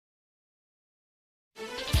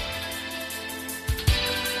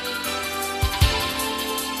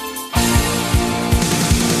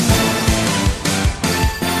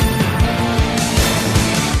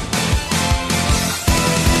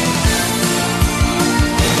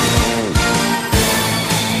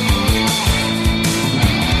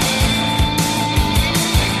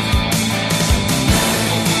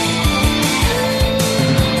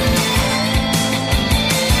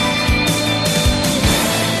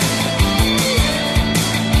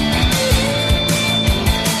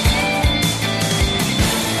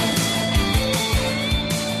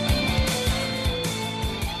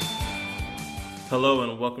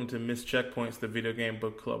welcome to Missed Checkpoints, the Video Game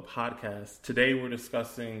Book Club podcast. Today we're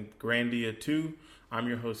discussing Grandia 2. I'm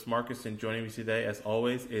your host, Marcus, and joining me today, as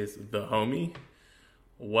always, is the homie.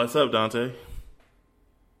 What's up, Dante?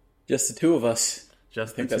 Just the two of us. I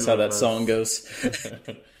think that's how that song goes.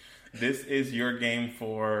 This is your game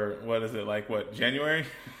for, January?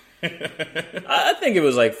 I think it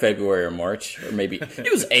was like February or March, or maybe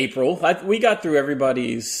it was April. We got through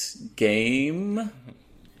everybody's game.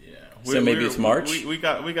 So maybe it's March. We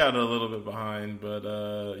got a little bit behind, but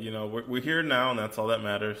we're here now, and that's all that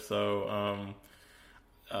matters. So,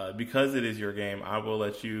 because it is your game, I will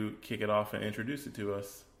let you kick it off and introduce it to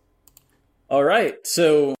us. All right.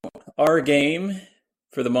 So our game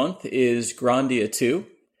for the month is Grandia 2,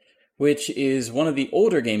 which is one of the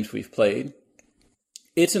older games we've played.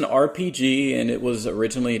 It's an RPG, and it was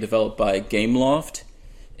originally developed by Gameloft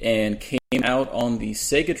and came out on the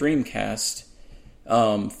Sega Dreamcast.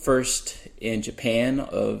 First in Japan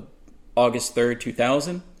of August 3rd,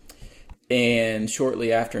 2000, and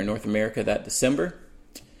shortly after in North America that December.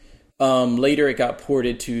 Later it got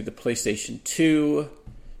ported to the PlayStation 2,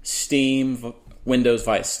 Steam, Windows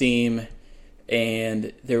via Steam,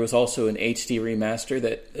 and there was also an HD remaster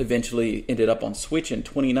that eventually ended up on Switch in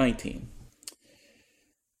 2019.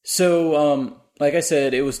 So, like I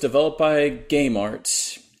said, it was developed by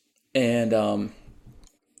GameArts, and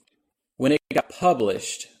when it got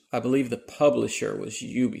published, I believe the publisher was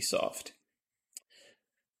Ubisoft.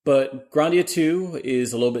 But Grandia 2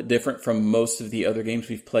 is a little bit different from most of the other games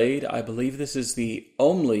we've played. I believe this is the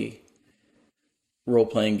only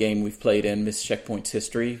role-playing game we've played in Missed Checkpoints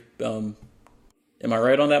history. Am I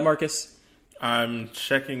right on that, Marcus? I'm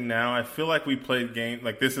checking now. I feel like we played games,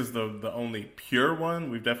 like this is the only pure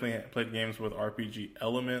one. We've definitely played games with RPG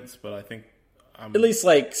elements, but I think at least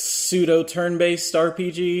like pseudo turn-based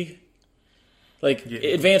RPG.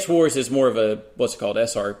 Advanced Wars is more of a,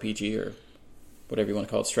 SRPG or whatever you want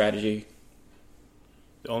to call it, strategy.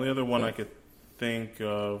 The only other one I could think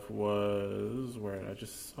of was, where I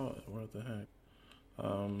just saw it, what the heck?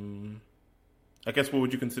 I guess what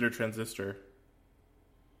would you consider Transistor?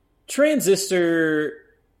 Transistor,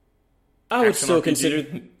 I would still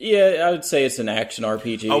consider, I would say it's an action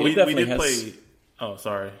RPG. Oh, we did play, oh,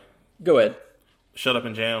 sorry. Go ahead. Shut Up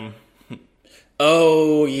and Jam.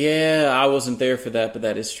 Oh, yeah, I wasn't there for that, but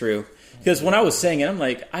that is true. Because when I was saying it, I'm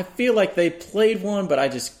like, I feel like they played one, but I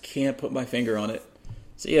just can't put my finger on it.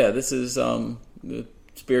 So yeah, this is the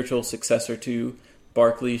spiritual successor to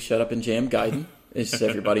Barkley's Shut Up and Jam Gaiden, as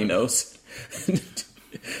everybody knows.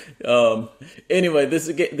 Anyway,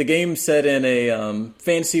 the game's set in a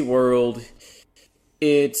fantasy world.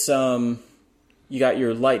 It's, you got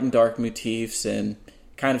your light and dark motifs, and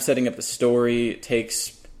kind of setting up the story. It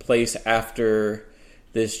takes place after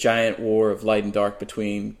this giant war of light and dark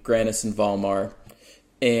between Granis and Valmar.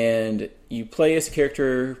 And you play as a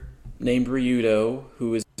character named Ryudo,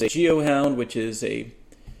 who is a geohound, which is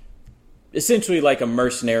essentially like a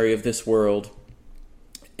mercenary of this world.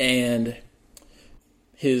 And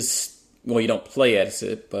you don't play as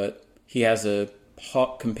it, but he has a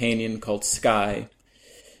hawk companion called Sky.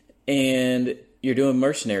 And you're doing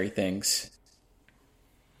mercenary things.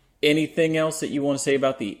 Anything else that you want to say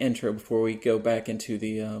about the intro before we go back into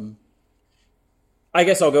the... I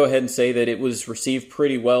guess I'll go ahead and say that it was received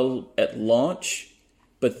pretty well at launch,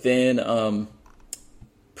 but then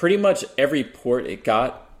pretty much every port it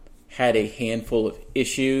got had a handful of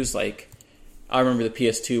issues. Like, I remember the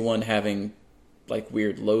PS2 one having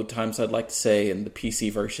weird load times, I'd like to say, and the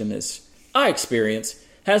PC version, as I experienced,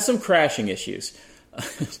 has some crashing issues.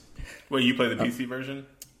 Wait, you play the PC version?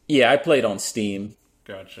 Yeah, I played on Steam.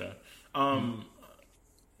 Gotcha.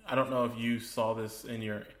 I don't know if you saw this in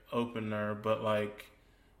your opener, but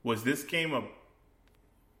was this game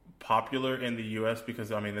popular in the US? Because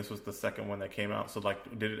this was the second one that came out. So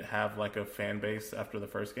did it have a fan base after the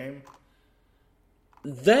first game?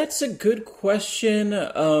 That's a good question.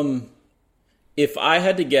 If I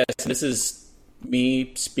had to guess, this is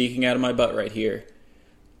me speaking out of my butt right here.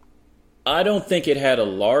 I don't think it had a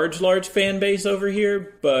large fan base over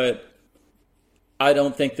here, but I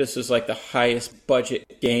don't think this is the highest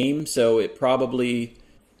budget game, so it probably...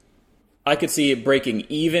 I could see it breaking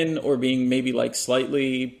even or being maybe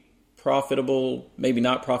slightly profitable, maybe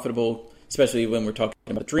not profitable, especially when we're talking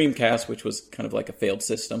about Dreamcast, which was kind of a failed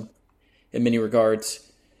system in many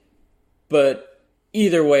regards. But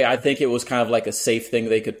either way, I think it was kind of a safe thing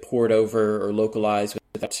they could port over or localize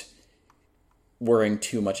without worrying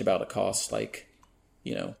too much about a cost,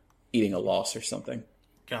 eating a loss or something.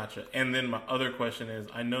 Gotcha. And then my other question is,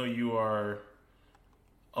 I know you are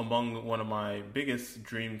among one of my biggest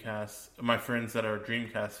my friends that are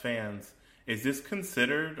Dreamcast fans, Is this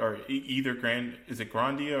considered or either grand? Is it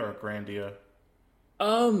Grandia or Grandia?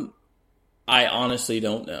 I honestly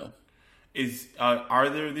don't know. Are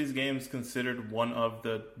there these games considered one of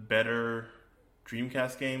the better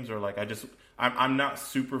Dreamcast games, or like I'm not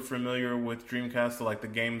super familiar with Dreamcast, so like the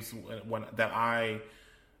games that I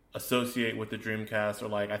associate with the Dreamcast, or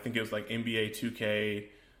like I think it was like NBA 2K,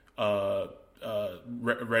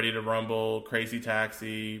 Ready to Rumble, Crazy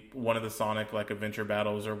Taxi, one of the Sonic like adventure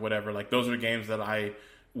battles or whatever. Like those are games that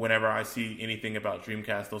whenever I see anything about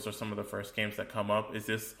Dreamcast, those are some of the first games that come up. Is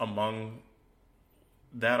this among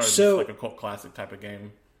that, or is this like a cult classic type of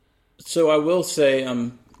game? So I will say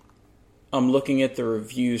I'm looking at the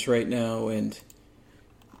reviews right now, and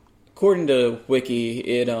according to Wiki,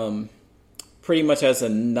 it pretty much has a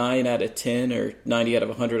 9 out of 10 or 90 out of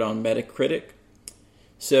 100 on Metacritic.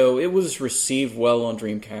 So it was received well on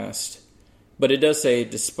Dreamcast. But it does say,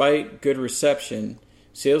 despite good reception,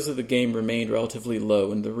 sales of the game remained relatively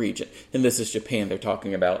low in the region. And this is Japan they're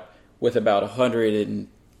talking about, with about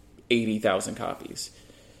 180,000 copies.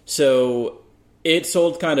 So it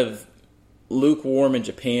sold kind of lukewarm in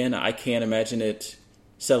Japan. I can't imagine it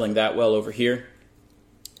selling that well over here.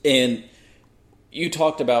 And you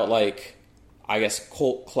talked about, like, I guess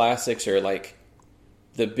cult classics or like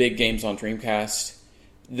the big games on Dreamcast.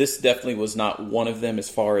 This definitely was not one of them, as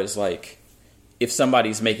far as like if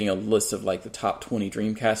somebody's making a list of like the top 20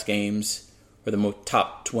 Dreamcast games, or the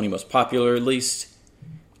top 20 most popular at least,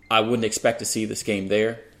 I wouldn't expect to see this game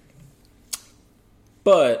there.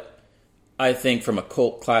 But I think from a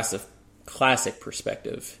cult classic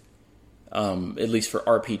perspective, at least for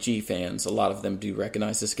RPG fans, a lot of them do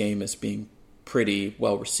recognize this game as being pretty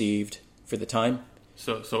well received for the time.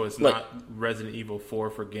 So it's not Resident Evil 4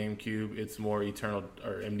 for GameCube. It's more Eternal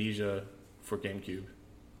or Amnesia for GameCube.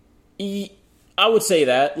 I would say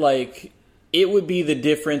that, like, it would be the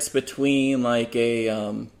difference between like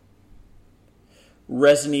a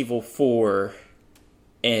Resident Evil 4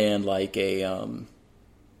 and like a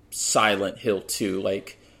Silent Hill 2.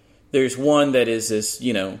 Like, there's one that is this,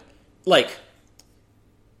 like,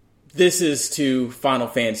 this is to Final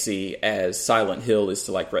Fantasy as Silent Hill is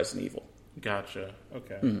to like Resident Evil. Gotcha.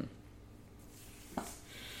 Okay. Mm-hmm.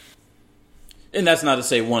 And that's not to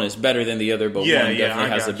say one is better than the other, but one definitely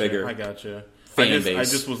has a bigger fan base. I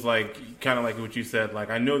just was like, kind of like what you said. Like,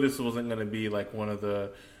 I know this wasn't going to be like one of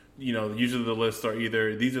the, usually the lists are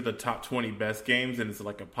either these are the top 20 best games and it's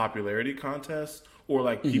like a popularity contest, or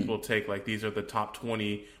like people take like these are the top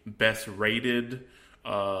 20 best rated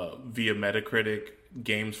via Metacritic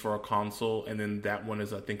games for a console, and then that one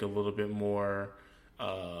is, I think, a little bit more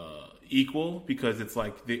equal, because it's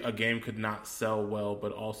like a game could not sell well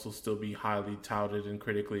but also still be highly touted and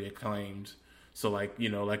critically acclaimed. So like,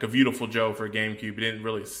 like A Beautiful Joe for GameCube, it didn't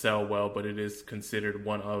really sell well, but it is considered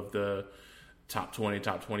one of the top 20,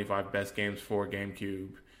 top 25 best games for GameCube.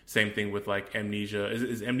 Same thing with like Amnesia.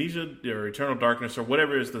 Is Amnesia or Eternal Darkness or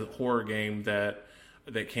whatever is the horror game that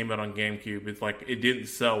came out on GameCube? It's like it didn't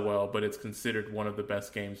sell well, but it's considered one of the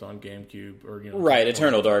best games on GameCube. Or right,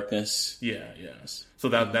 Eternal Darkness. Yeah. So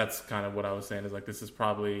that's kind of what I was saying. Is like this is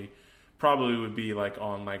probably would be like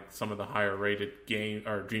on like some of the higher rated game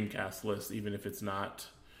or Dreamcast lists, even if it's not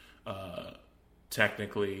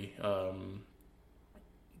technically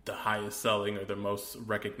the highest selling or the most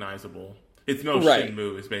recognizable. It's no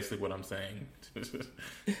Shenmue is basically what I'm saying.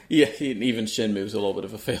 Yeah, even Shenmue's a little bit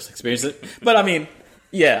of a failed experience. But I mean,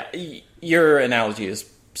 yeah, your analogy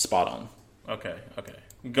is spot on. Okay.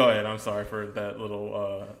 Go ahead. I'm sorry for that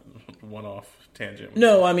little one-off tangent.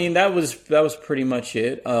 No, I mean, that was pretty much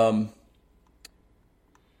it.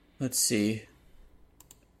 Let's see.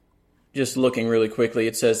 Just looking really quickly,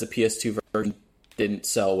 it says the PS2 version didn't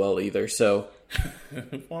sell well either, so...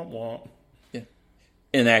 Womp womp. Yeah.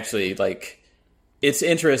 And actually, like, it's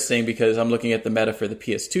interesting because I'm looking at the meta for the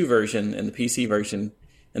PS2 version and the PC version,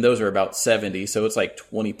 and those are about 70, so it's like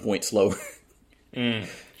 20 points lower.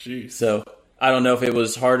 Jeez. So, I don't know if it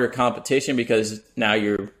was harder competition because now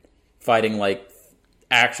you're fighting, like,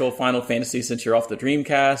 actual Final Fantasy since you're off the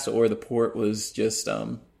Dreamcast, or the port was just,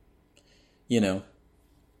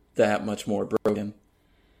 that much more broken.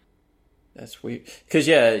 That's weird. Because,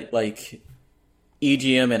 yeah, like,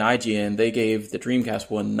 EGM and IGN, they gave the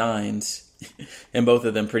Dreamcast one 9s, and both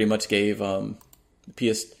of them pretty much gave EGM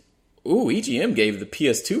gave the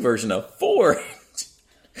PS2 version a 4.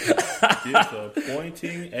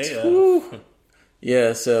 Disappointing AF.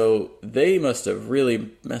 Yeah, so they must have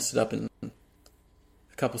really messed it up in a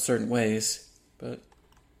couple certain ways. But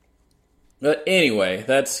anyway,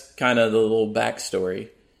 that's kind of the little backstory.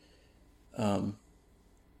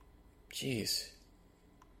 Jeez.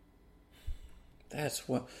 That's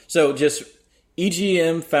what. So just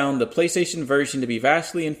EGM found the PlayStation version to be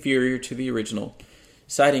vastly inferior to the original,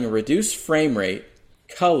 citing a reduced frame rate,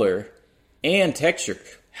 color, and texture.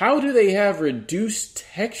 How do they have reduced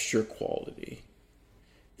texture quality?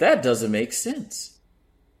 That doesn't make sense.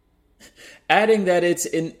 Adding that it's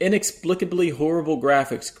inexplicably horrible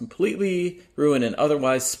graphics completely ruin an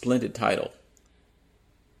otherwise splendid title.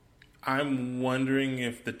 I'm wondering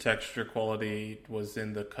if the texture quality was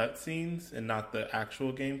in the cutscenes and not the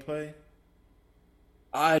actual gameplay.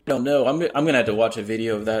 I don't know. I'm gonna have to watch a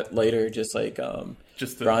video of that later. Just like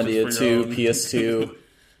Grandia 2, PS2.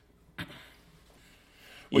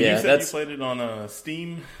 Well, yeah, you said you played it on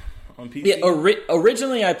Steam, on PC. Yeah,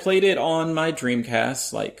 originally I played it on my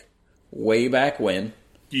Dreamcast, like way back when.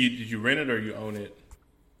 Did you rent it or you own it?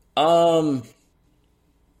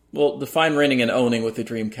 Well, define renting and owning with the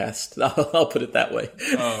Dreamcast. I'll put it that way.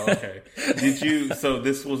 Oh, okay. So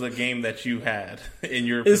this was a game that you had in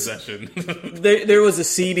your possession? There was a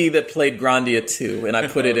CD that played Grandia 2, and I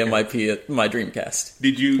put it in my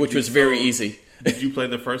Dreamcast. Which was very easy. Did you play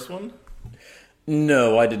the first one?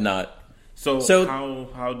 No, I did not. So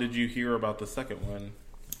how did you hear about the second one?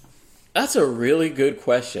 That's a really good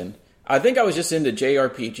question. I think I was just into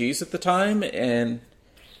JRPGs at the time, and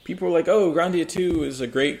people were like, oh, Grandia 2 is a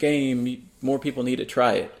great game. More people need to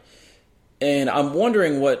try it. And I'm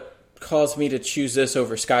wondering what caused me to choose this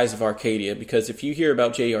over Skies of Arcadia, because if you hear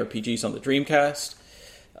about JRPGs on the Dreamcast,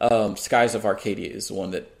 Skies of Arcadia is the one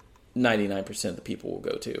that 99% of the people will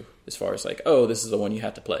go to, as far as like, oh, this is the one you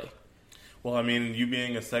have to play. Well, I mean, you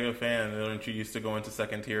being a Sega fan, aren't you used to go into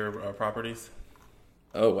second-tier properties?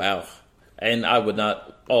 Oh, wow. And I would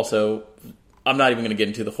not also... I'm not even going to get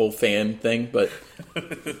into the whole fan thing, but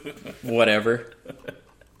whatever.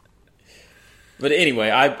 But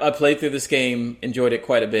anyway, I played through this game, enjoyed it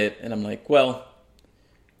quite a bit, and I'm like, well,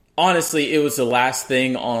 honestly, it was the last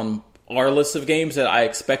thing on our list of games that I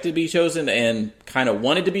expected to be chosen and kind of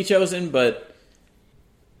wanted to be chosen, but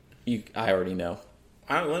I already know.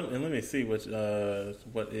 Let me see what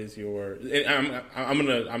is your.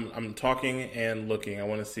 I'm talking and looking. I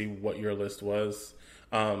want to see what your list was.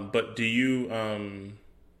 But do you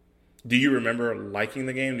remember liking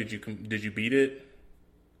the game? Did you beat it?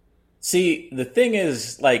 See, the thing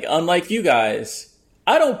is, like, unlike you guys,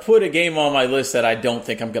 I don't put a game on my list that I don't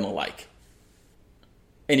think I'm gonna like.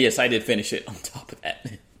 And yes, I did finish it on top of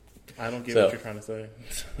that. I don't get what you're trying to say.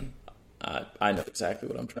 I know exactly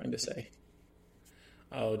what I'm trying to say.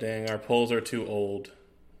 Oh dang, our polls are too old.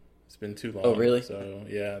 It's been too long. Oh really? So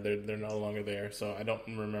yeah, they're no longer there. So I don't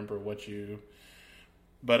remember what you.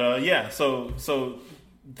 But yeah, so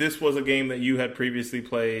this was a game that you had previously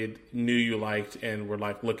played, knew you liked, and were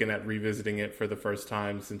like looking at revisiting it for the first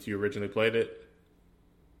time since you originally played it.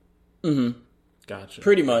 Mm-hmm. Gotcha.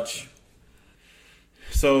 Pretty much.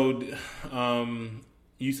 So,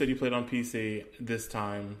 you said you played on PC this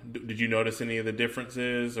time. Did you notice any of the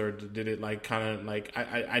differences, or did it like kind of like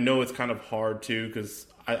I know it's kind of hard too, because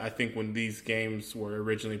I think when these games were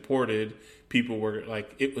originally ported, people were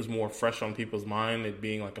like, it was more fresh on people's mind, it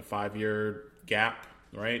being like a 5-year gap,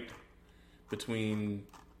 right, between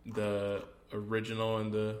the original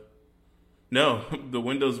and the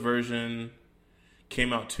Windows version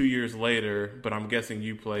came out 2 years later, but I'm guessing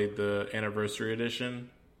you played the Anniversary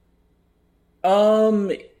Edition.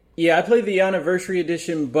 Yeah, I played the Anniversary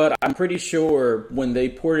Edition, but I'm pretty sure when they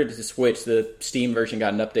ported it to Switch, the Steam version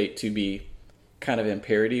got an update to be kind of in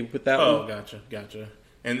parity with that one. Oh, gotcha.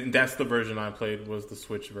 And that's the version I played, was the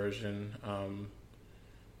Switch version.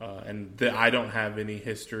 I don't have any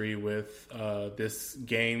history with this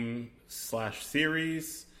game /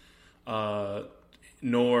 series,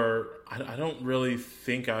 nor I don't really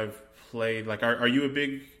think I've played. Like, are you a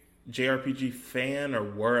big JRPG fan, or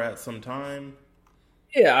were at some time?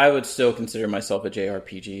 Yeah, I would still consider myself a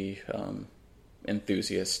JRPG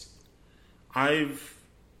enthusiast.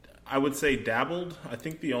 I would say dabbled. I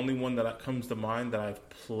think the only one that comes to mind that I've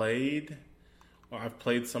played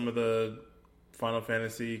some of the Final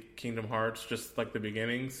Fantasy, Kingdom Hearts, just like the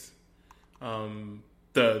beginnings.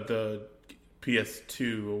 The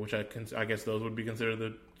PS2, which I guess those would be considered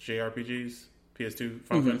the JRPGs, PS2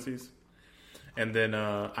 Final Fantasies. And then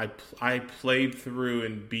I played through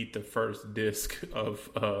and beat the first disc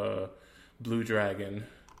of Blue Dragon,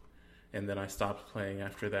 and then I stopped playing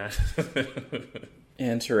after that.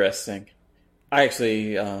 Interesting. I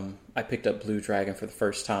actually I picked up Blue Dragon for the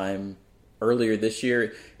first time earlier this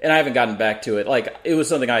year, and I haven't gotten back to it. Like, it was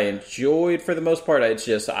something I enjoyed for the most part. It's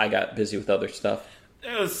just I got busy with other stuff.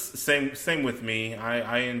 It was same with me.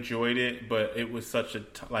 I enjoyed it, but it was such a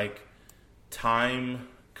time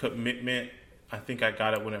commitment. I think I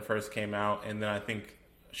got it when it first came out, and then I think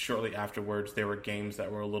shortly afterwards, there were games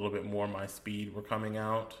that were a little bit more my speed were coming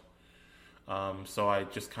out. So I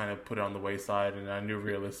just kind of put it on the wayside, and I knew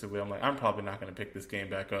realistically, I'm like, I'm probably not going to pick this game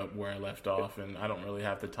back up where I left off, and I don't really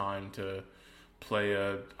have the time to play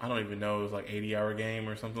I don't even know, it was like 80-hour game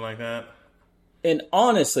or something like that. And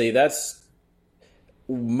honestly, that's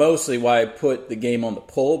mostly why I put the game on the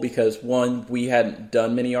poll, because one, we hadn't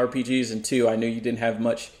done many RPGs, and two, I knew you didn't have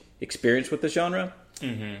much experience with the genre.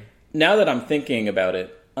 Mm-hmm. Now that I'm thinking about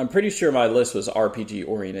it, I'm pretty sure my list was RPG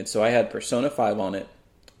oriented, so I had Persona 5 on it,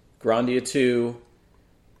 Grandia 2,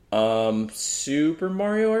 Super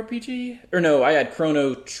Mario RPG? Or no, I had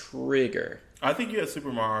Chrono Trigger. I think you had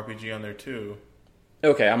Super Mario RPG on there too.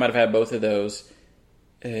 Okay, I might have had both of those.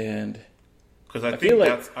 And because I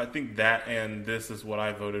think that and this is what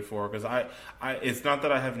I voted for. Because I it's not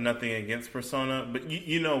that I have nothing against Persona, but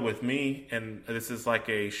you know, with me, and this is like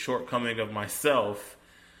a shortcoming of myself,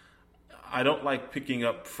 I don't like picking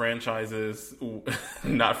up franchises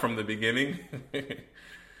not from the beginning.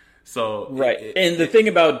 So right, and the thing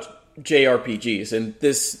about JRPGs, and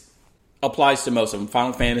this applies to most of them,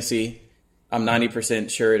 Final Fantasy, I'm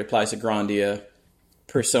 90% sure it applies to Grandia,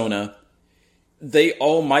 Persona, they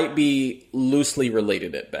all might be loosely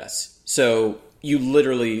related at best. So you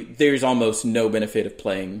literally, there's almost no benefit of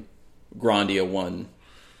playing Grandia 1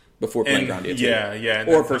 before playing Grandia 2. Yeah, and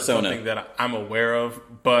or that's Persona. Something that I'm aware of,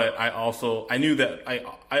 but I knew that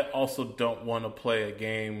I also don't want to play a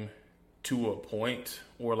game to a point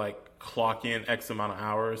or like clock in X amount of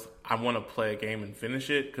hours. I want to play a game and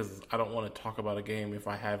finish it, because I don't want to talk about a game if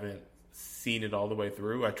I haven't seen it all the way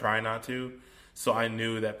through. I try not to. So I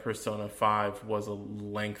knew that Persona 5 was a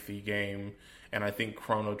lengthy game, and I think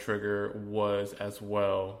Chrono Trigger was as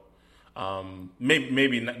well.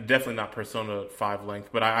 Definitely not Persona 5 length,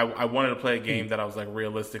 but I wanted to play a game that I was like,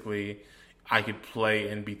 realistically, I could play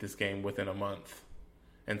and beat this game within a month.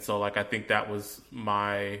 And so like, I think that was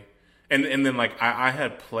my... And then like, I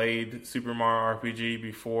had played Super Mario RPG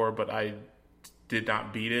before, but I did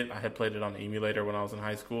not beat it. I had played it on the emulator when I was in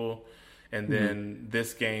high school. And then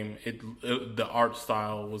this game, the art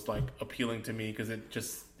style was like appealing to me, because it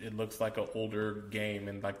looks like an older game,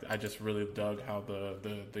 and like I just really dug how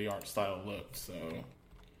the art style looked. So,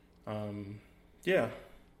 yeah.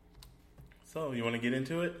 So you want to get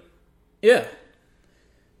into it? Yeah.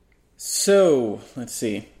 So let's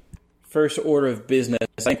see. First order of business,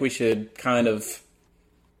 I think we should kind of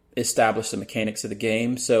establish the mechanics of the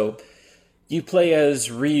game. So you play as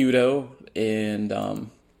Ryudo and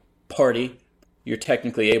party. You're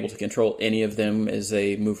technically able to control any of them as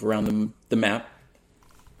they move around the map.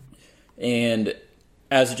 And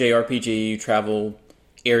as a JRPG, you travel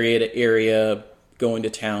area to area, going to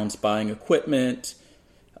towns, buying equipment,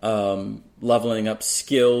 leveling up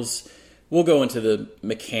skills. We'll go into the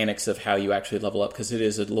mechanics of how you actually level up, because it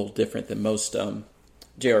is a little different than most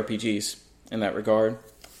JRPGs in that regard.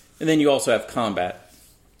 And then you also have combat.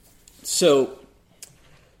 So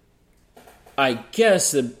I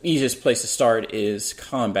guess the easiest place to start is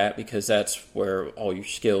combat, because that's where all your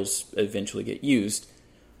skills eventually get used.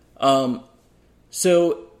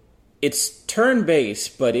 So it's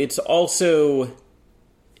turn-based, but it's also...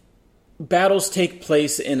 battles take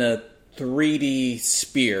place in a 3D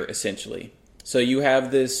sphere, essentially. So you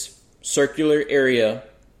have this circular area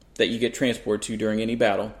that you get transported to during any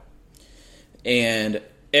battle. And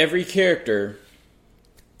every character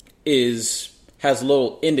has a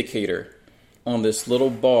little indicator on this little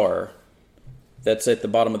bar that's at the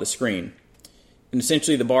bottom of the screen. And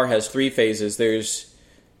essentially the bar has 3 phases. There's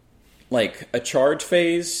like a charge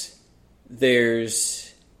phase,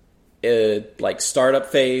 there's a like startup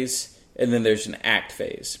phase, and then there's an act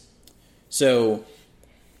phase. So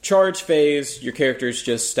charge phase, your character is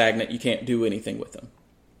just stagnant, you can't do anything with them.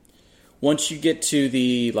 Once you get to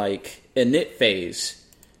the like init phase,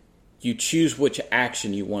 you choose which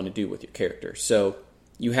action you want to do with your character. So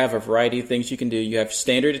you have a variety of things you can do. You have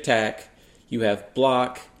standard attack, you have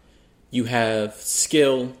block, you have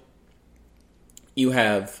skill, you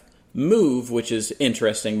have move, which is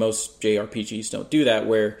interesting. Most JRPGs don't do that,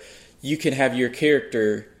 where you can have your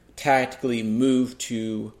character tactically move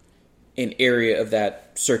to an area of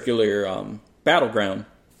that circular battleground.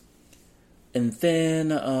 And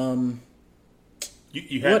then...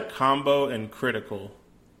 You had combo and critical.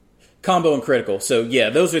 Combo and critical. So, yeah,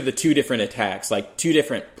 those are the 2 different attacks, like 2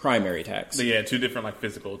 different primary attacks. So, yeah, 2 different like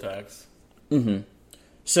physical attacks. Mm-hmm.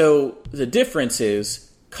 So, the difference is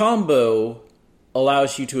combo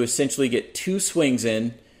allows you to essentially get 2 swings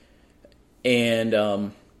in, and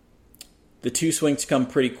the 2 swings come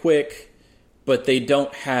pretty quick, but they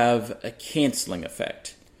don't have a canceling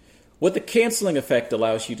effect. What the canceling effect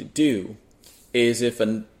allows you to do is if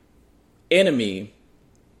an enemy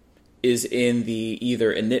is in the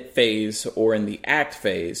either init phase or in the act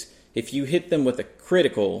phase, if you hit them with a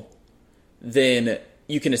critical, then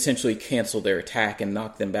you can essentially cancel their attack and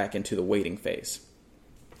knock them back into the waiting phase.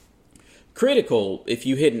 Critical, if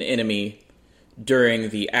you hit an enemy during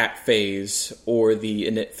the act phase or the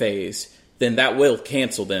init phase, then that will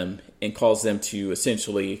cancel them and cause them to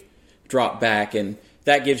essentially drop back, and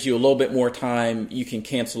that gives you a little bit more time. You can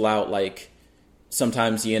cancel out, like,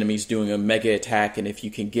 sometimes the enemy's doing a mega attack, and if you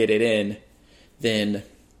can get it in, then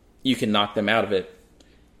you can knock them out of it.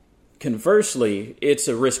 Conversely, it's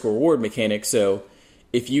a risk-reward mechanic, so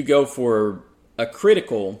if you go for a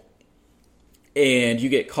critical and you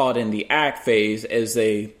get caught in the act phase as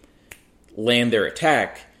they land their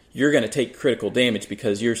attack, you're going to take critical damage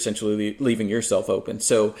because you're essentially leaving yourself open.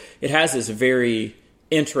 So it has this very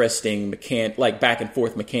interesting like back and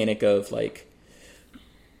forth mechanic of like,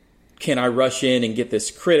 can I rush in and get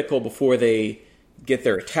this critical before they get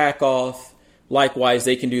their attack off? Likewise,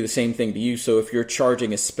 they can do the same thing to you. So if you're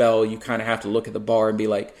charging a spell, you kind of have to look at the bar and be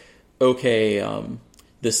like, okay,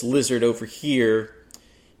 this lizard over here,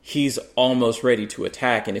 he's almost ready to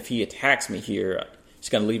attack. And if he attacks me here, it's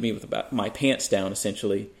going to leave me with about my pants down,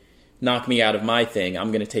 essentially. Knock me out of my thing.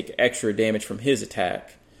 I'm going to take extra damage from his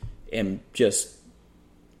attack and just,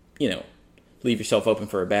 leave yourself open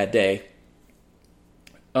for a bad day.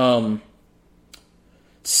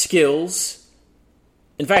 Skills.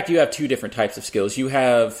 In fact, you have two different types of skills. You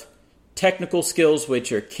have technical skills,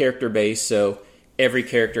 which are character-based, so every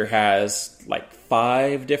character has like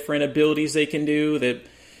 5 different abilities they can do that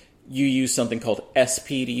you use something called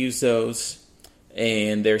SP to use those.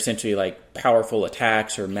 And they're essentially like powerful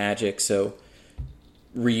attacks or magic. So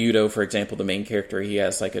Ryudo, for example, the main character, he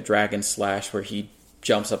has like a dragon slash where he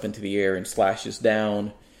jumps up into the air and slashes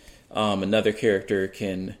down. Another character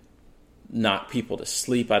can knock people to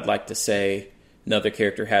sleep, I'd like to say. Another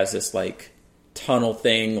character has this like tunnel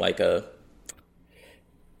thing, like a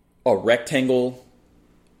rectangle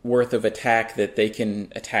worth of attack that they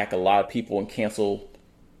can attack a lot of people and cancel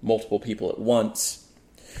multiple people at once.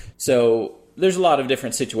 So there's a lot of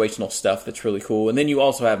different situational stuff that's really cool. And then you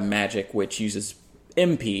also have magic, which uses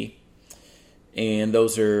MP. And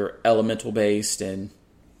those are elemental based and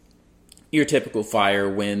your typical fire,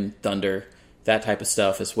 wind, thunder, that type of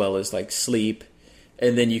stuff, as well as like sleep.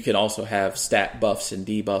 And then you can also have stat buffs and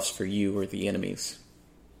debuffs for you or the enemies.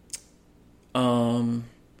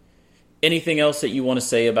 Anything else that you want to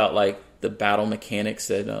say about like the battle mechanics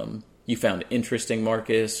that you found interesting,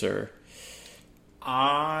 Marcus? Or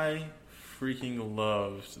I freaking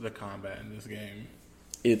loved the combat in this game.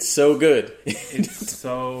 It's so good. It's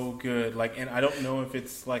so good. Like, and I don't know if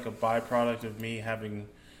it's like a byproduct of me having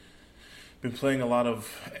been playing a lot of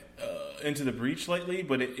Into the Breach lately,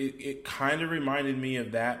 but it kind of reminded me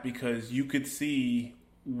of that because you could see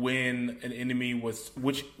when an enemy was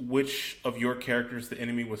which of your characters the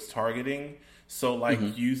enemy was targeting. So like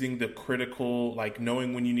using the critical, like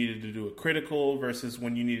knowing when you needed to do a critical versus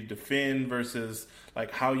when you needed to defend versus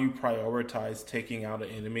like how you prioritize taking out an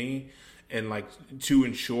enemy and like to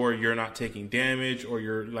ensure you're not taking damage or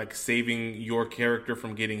you're like saving your character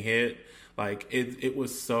from getting hit. Like it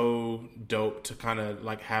was so dope to kind of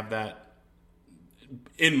like have that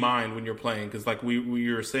in mind when you're playing. Cause like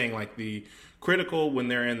we were saying, like the critical when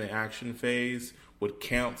they're in the action phase would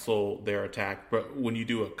cancel their attack, but when you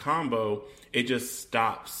do a combo, it just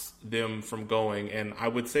stops them from going. And I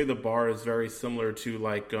would say the bar is very similar to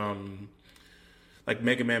like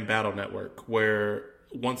Mega Man Battle Network, where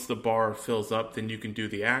once the bar fills up, then you can do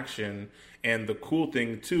the action. And the cool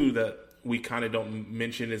thing too that we kind of don't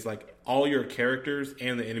mention is like all your characters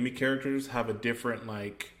and the enemy characters have a different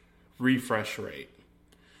like refresh rate.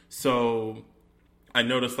 So I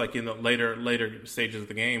noticed like in the later stages of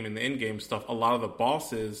the game, in the in-game stuff, a lot of the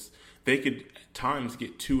bosses, they could at times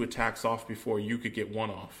get 2 attacks off before you could get 1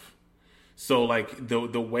 off. So like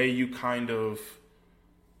the way you kind of,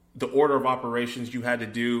 the order of operations you had to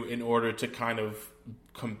do in order to kind of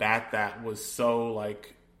combat that was so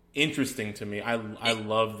like interesting to me. I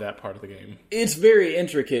love that part of the game. It's very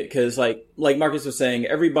intricate because like Marcus was saying,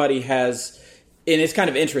 everybody has, and it's kind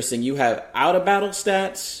of interesting. You have out of battle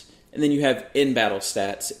stats and then you have in battle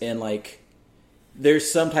stats, and like there's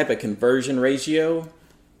some type of conversion ratio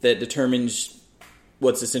that determines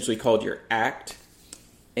what's essentially called your act.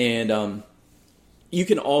 And you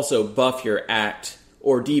can also buff your act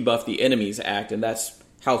or debuff the enemy's act, and that's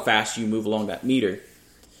how fast you move along that meter.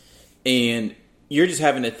 And you're just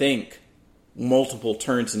having to think multiple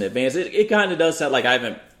turns in advance. It kind of does sound like I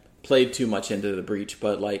haven't played too much Into the Breach,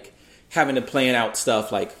 but like having to plan out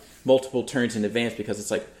stuff like multiple turns in advance because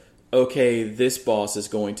it's like, okay, this boss is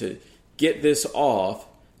going to get this off.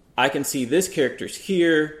 I can see this character's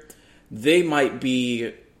here. They might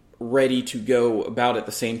be ready to go about at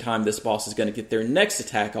the same time this boss is going to get their next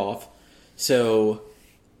attack off. So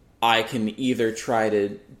I can either try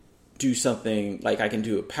to do something, like I can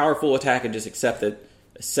do a powerful attack and just accept that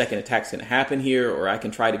a second attack's going to happen here, or I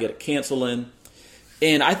can try to get a cancel in.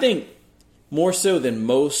 And I think more so than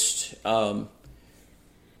most, I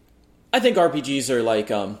think RPGs are like,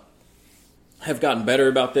 have gotten better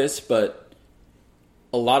about this, but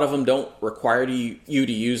a lot of them don't require you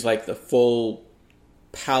to use like the full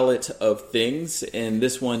palette of things, and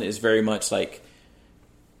this one is very much like,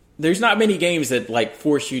 there's not many games that like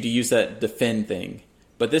force you to use that defend thing,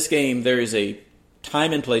 but this game there is a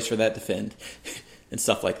time and place for that defend and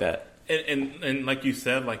stuff like that. And like you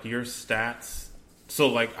said, like your stats. So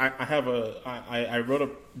like I wrote a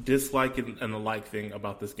dislike and a like thing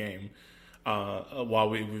about this game while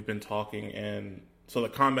we've been talking, and so the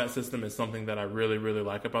combat system is something that I really, really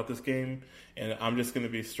like about this game. And I'm just going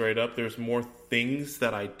to be straight up. There's more things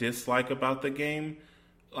that I dislike about the game,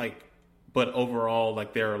 like, but overall,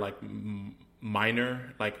 like, they're like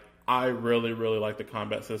minor. Like, I really, really like the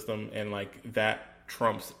combat system, and like that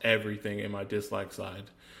trumps everything in my dislike side.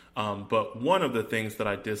 But one of the things that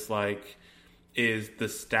I dislike is the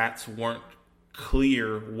stats weren't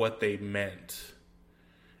clear what they meant.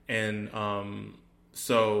 And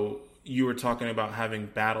so you were talking about having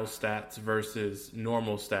battle stats versus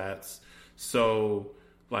normal stats. So,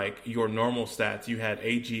 like, your normal stats, you had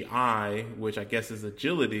AGI, which I guess is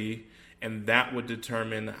agility, and that would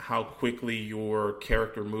determine how quickly your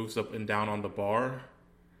character moves up and down on the bar.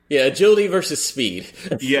 Yeah, agility versus speed.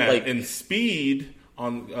 Yeah, like, and speed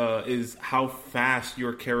on is how fast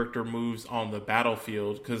your character moves on the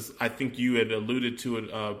battlefield, because I think you had alluded to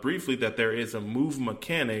it briefly that there is a move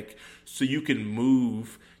mechanic, so you can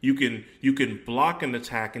move, you can block an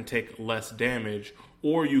attack and take less damage,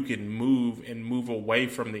 or you can move away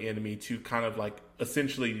from the enemy to kind of like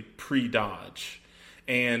essentially pre-dodge.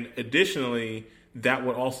 And additionally, that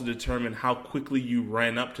would also determine how quickly you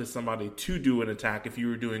ran up to somebody to do an attack if you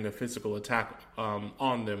were doing a physical attack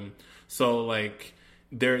on them. So like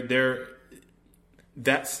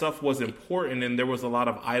that stuff was important, and there was a lot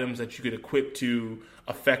of items that you could equip to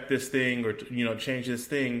affect this thing or change this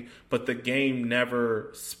thing, but the game never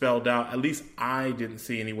spelled out, at least I didn't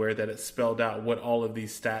see anywhere that it spelled out what all of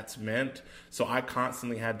these stats meant. So I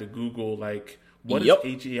constantly had to Google, like, what is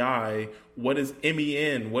AGI? What is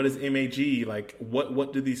MEN? What is MAG? Like,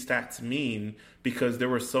 what do these stats mean? Because there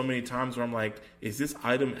were so many times where I'm like, is this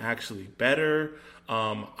item actually better?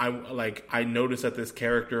 I noticed that this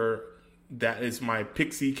character that is my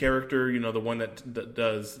pixie character, the one that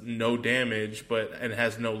does no damage and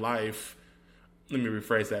has no life. Let me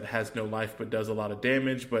rephrase that: has no life but does a lot of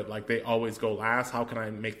damage. But like, they always go last. How can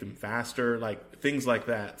I make them faster? Like, things like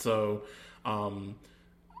that. So,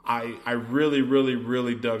 I really, really,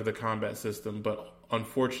 really dug the combat system, but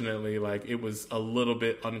unfortunately, like, it was a little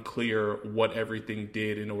bit unclear what everything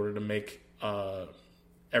did in order to make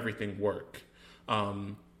everything work.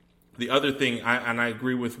 The other thing, I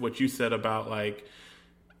agree with what you said about, like,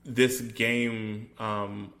 this game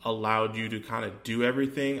allowed you to kind of do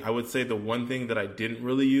everything. I would say the one thing that I didn't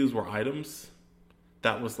really use were items.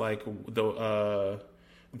 That was like I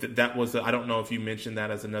don't know if you mentioned that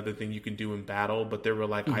as another thing you can do in battle, but there were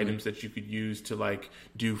like items that you could use to like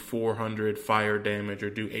do 400 fire damage or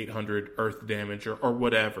do 800 earth damage or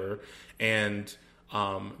whatever. And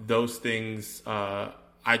those things,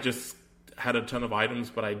 I just had a ton of items,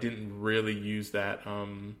 but I didn't really use that,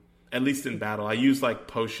 at least in battle. I used like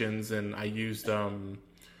potions, and I used out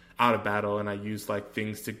of battle, and I used like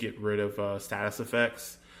things to get rid of status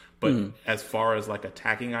effects. But as far as like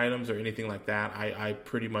attacking items or anything like that, I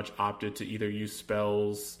pretty much opted to either use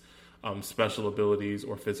spells, special abilities,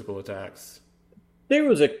 or physical attacks. There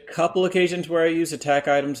was a couple occasions where I used attack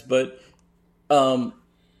items, but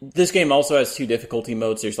this game also has 2 difficulty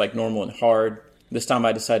modes. There's like normal and hard. This time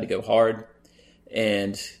I decided to go hard,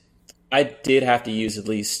 and I did have to use at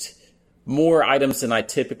least more items than I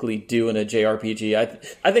typically do in a JRPG.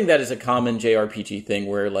 I think that is a common JRPG thing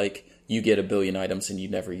where like you get a billion items and you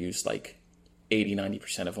never use like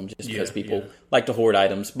 80-90% of them just because people like to hoard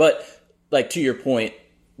items. But like, to your point,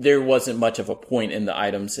 there wasn't much of a point in the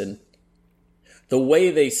items, and the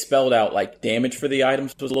way they spelled out like damage for the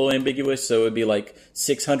items was a little ambiguous. So it would be like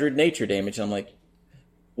 600 nature damage. And I'm like,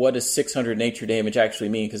 what does 600 nature damage actually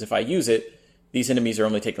mean? Because if I use it, these enemies are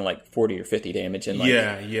only taking like 40 or 50 damage. And like,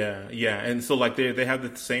 yeah. And so like they have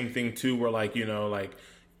the same thing too, where like, like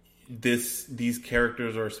these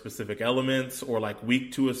characters are specific elements or like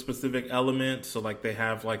weak to a specific element. So like they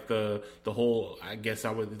have like the whole, I guess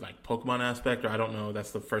I would like Pokemon aspect, or I don't know.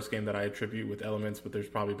 That's the first game that I attribute with elements, but there's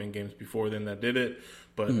probably been games before then that did it.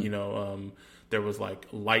 But there was like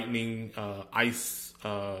lightning, ice,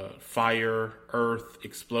 fire, earth,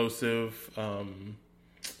 explosive,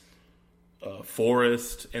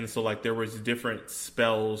 forest, and so like there was different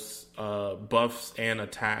spells, buffs and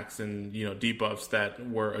attacks, and debuffs that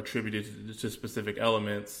were attributed to specific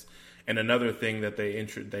elements. And another thing that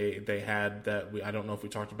they had that I don't know if we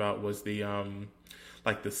talked about was the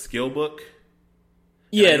like the skill book.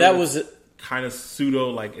 Yeah, that was kind of pseudo,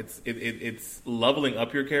 like it's leveling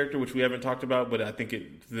up your character, which we haven't talked about, but I think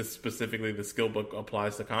this specifically the skill book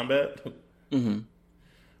applies to combat. Mm-hmm.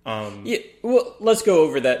 Yeah, well, let's go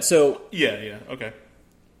over that. So yeah, okay.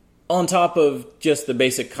 On top of just the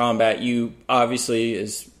basic combat, you obviously,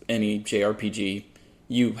 as any JRPG,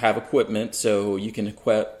 you have equipment, so you can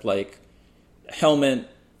equip like helmet,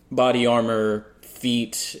 body armor,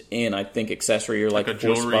 feet, and I think accessory or like a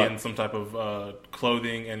jewelry and some type of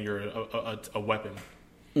clothing, and a weapon.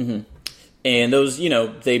 Mm-hmm. And those,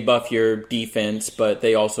 they buff your defense, but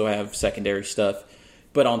they also have secondary stuff.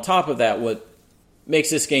 But on top of that, what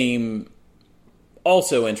makes this game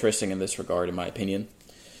also interesting in this regard, in my opinion.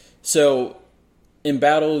 So, in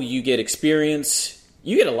battle, you get experience.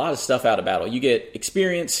 You get a lot of stuff out of battle. You get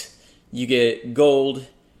experience, you get gold,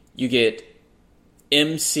 you get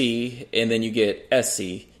MC, and then you get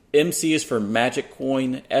SC. MC is for magic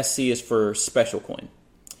coin, SC is for special coin.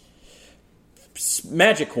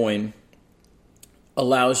 Magic coin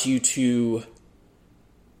allows you to...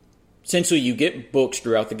 Essentially, you get books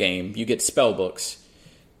throughout the game. You get spell books.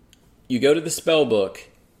 You go to the spell book.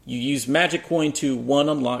 You use magic coin to, 1,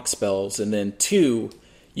 unlock spells, and then 2,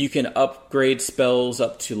 you can upgrade spells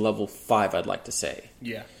up to level 5, I'd like to say.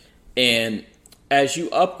 Yeah. And as you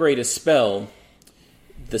upgrade a spell,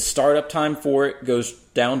 the startup time for it goes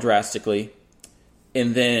down drastically,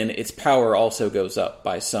 and then its power also goes up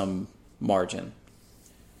by some margin.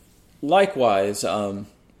 Likewise,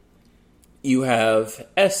 you have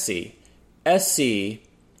SC. SC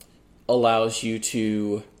allows you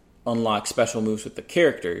to unlock special moves with the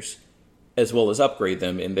characters, as well as upgrade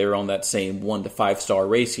them, and they're on that same 1 to 5 star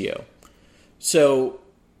ratio. So,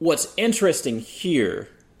 what's interesting here,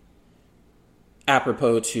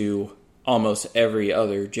 apropos to almost every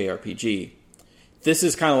other JRPG, this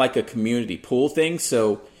is kind of like a community pool thing,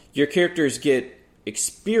 so your characters get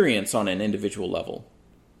experience on an individual level.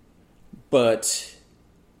 But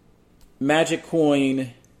Magic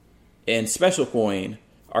Coin and Special Coin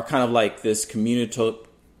are kind of like this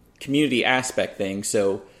community aspect thing.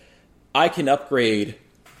 So I can upgrade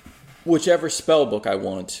whichever spell book I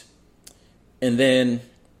want, and then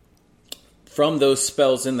from those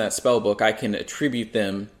spells in that spell book, I can attribute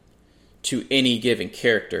them to any given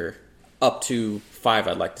character, up to 5,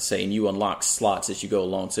 I'd like to say, and you unlock slots as you go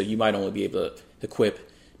along. So you might only be able to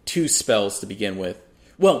equip 2 spells to begin with.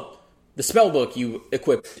 Well, the spell book you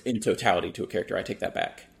equip in totality to a character. I take that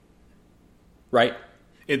back. Right?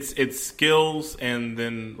 It's skills, and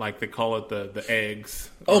then like they call it the eggs.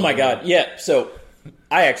 Oh my god, yeah. So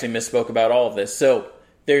I actually misspoke about all of this. So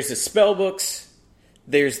there's the spell books,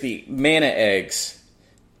 there's the mana eggs,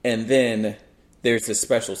 and then there's the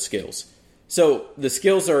special skills. So the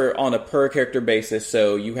skills are on a per character basis.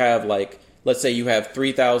 So you have like, let's say you have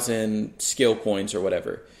 3,000 skill coins or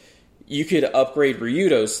whatever. You could upgrade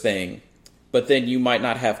Ryudo's thing, but then you might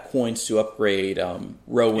not have coins to upgrade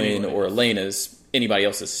Rowan or anybody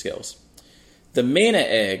else's skills. The mana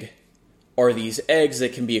egg are these eggs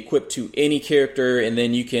that can be equipped to any character, and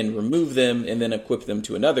then you can remove them and then equip them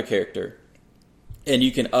to another character. And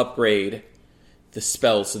you can upgrade the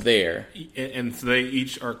spells there. And so they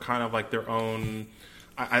each are kind of like their own...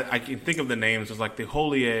 I can think of the names as like the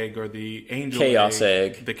Holy Egg or the Angel Chaos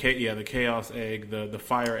Egg. The Chaos Egg, the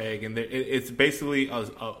Fire Egg, and it's basically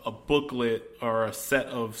a booklet or a set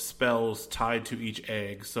of spells tied to each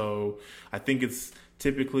egg. So I think it's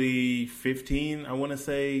typically 15, I want to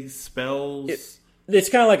say, spells. It's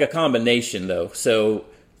kind of like a combination, though. So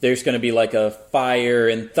there's going to be like a Fire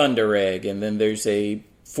and Thunder Egg, and then there's a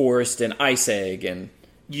Forest and Ice Egg, and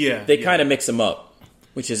they kind of mix them up.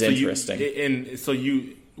 Which is interesting.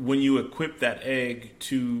 When you equip that egg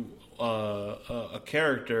to a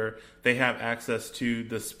character, they have access to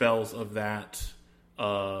the spells of that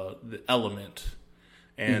the element.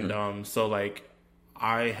 And so like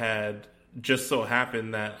I had just so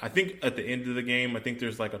happened that I think at the end of the game, I think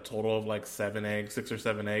there's like a total of like 6 or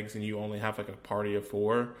 7 eggs, and you only have like a party of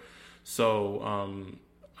 4. So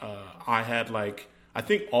I had like I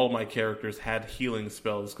think all my characters had healing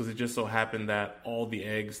spells because it just so happened that all the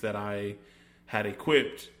eggs that I had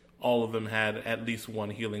equipped, all of them had at least one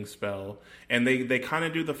healing spell. And they kind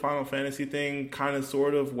of do the Final Fantasy thing, kind of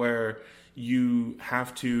sort of, where you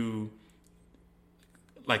have to,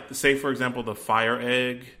 like, say, for example, the fire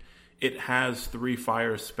egg, it has 3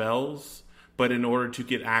 fire spells, but in order to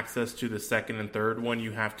get access to the second and third one,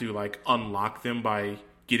 you have to, like, unlock them by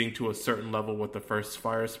getting to a certain level with the first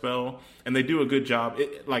fire spell. And they do a good job.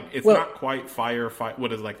 It's not quite fire,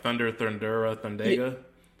 what is, like, Thunder, Thundura, Thundega?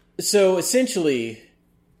 So, essentially,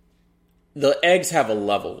 the eggs have a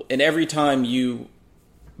level, and every time you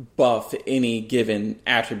buff any given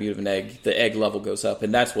attribute of an egg, the egg level goes up,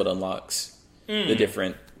 and that's what unlocks the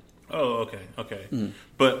different. Oh, okay.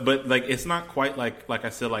 But like, it's not quite like I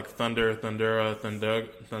said, like Thunder, Thundura,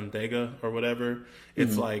 Thundega, or whatever.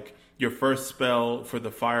 It's like your first spell for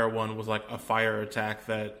the fire one was like a fire attack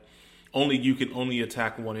that you can only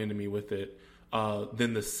attack one enemy with it.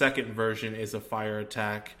 Then the second version is a fire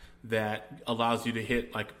attack that allows you to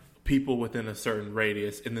hit like people within a certain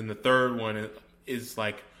radius, and then the third one is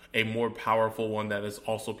like a more powerful one that is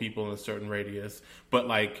also people in a certain radius. But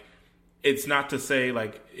like, it's not to say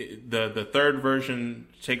like the third version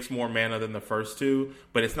takes more mana than the first two,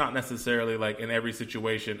 but it's not necessarily like in every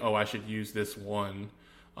situation, oh, I should use this one,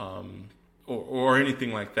 or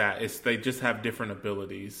anything like that. They just have different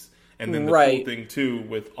abilities. And then the cool thing too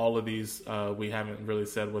with all of these, we haven't really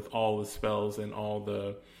said, with all the spells and all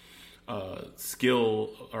the skill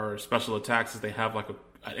or special attacks, is they have like an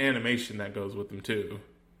animation that goes with them too.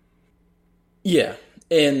 Yeah,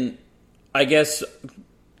 and I guess,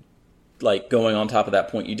 like, going on top of that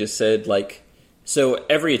point you just said, like, so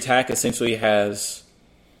every attack essentially has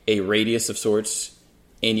a radius of sorts,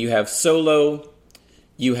 and you have solo,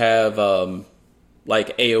 you have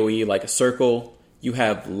like AoE, like a circle, you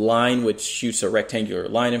have line, which shoots a rectangular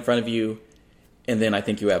line in front of you, and then I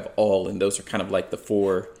think you have all, and those are kind of like the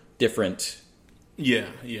 4 different. Yeah.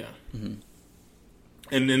 Mm-hmm.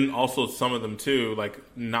 And then also some of them too, like,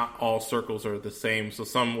 not all circles are the same. So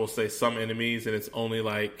some will say some enemies and it's only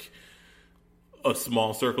like a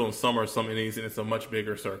small circle, and some are some enemies and it's a much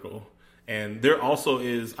bigger circle. And there also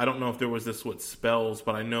is, I don't know if there was this with spells,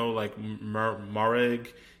 but I know like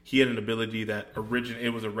Mareg, he had an ability that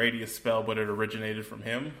it was a radius spell, but it originated from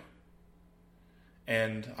him.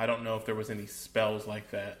 And I don't know if there was any spells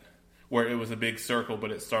like that, where it was a big circle,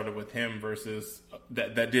 but it started with him versus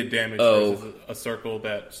that did damage versus a circle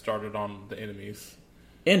that started on the enemies.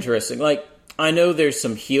 Interesting. Like, I know there's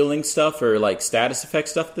some healing stuff or like status effect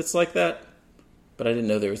stuff that's like that, but I didn't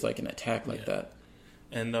know there was like an attack like that.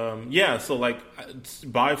 And so like,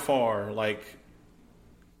 by far, like,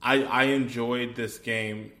 I enjoyed this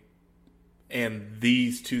game, and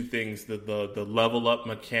these two things, the level up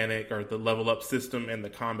mechanic or the level up system and the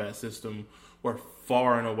combat system, were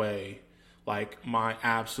far and away like my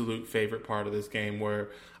absolute favorite part of this game, where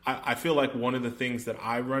I feel like one of the things that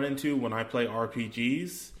I run into when I play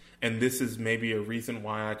RPGs, and this is maybe a reason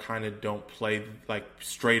why I kind of don't play like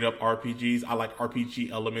straight up RPGs. I like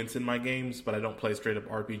RPG elements in my games, but I don't play straight up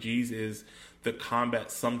RPGs, is the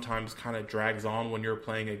combat sometimes kind of drags on when you're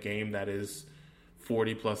playing a game that is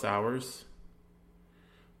 40 plus hours.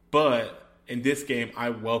 But in this game, I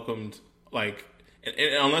welcomed, like, and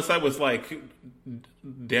unless I was like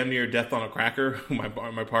damn near death on a cracker, my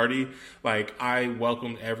party, like, I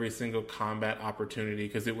welcomed every single combat opportunity,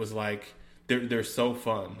 because it was like, they're so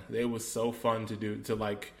fun. It was so fun to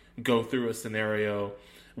like go through a scenario,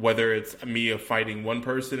 whether it's me fighting one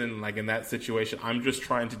person, and like in that situation, I'm just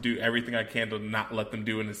trying to do everything I can to not let them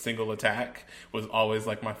do in a single attack, was always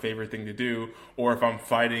like my favorite thing to do. Or if I'm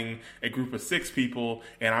fighting a group of 6 people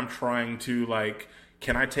and I'm trying to like,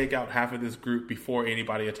 can I take out half of this group before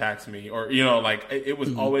anybody attacks me? Or, you know, like, it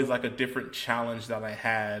was always like a different challenge that I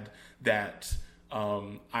had that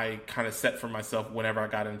I kind of set for myself whenever I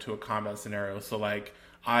got into a combat scenario. So like,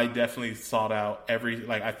 I definitely sought out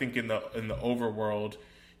I think in the overworld,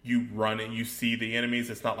 you run and you see the enemies.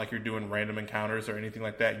 It's not like you're doing random encounters or anything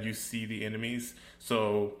like that. You see the enemies.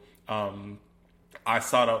 So I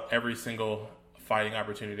sought out every single fighting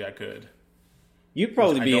opportunity I could. You'd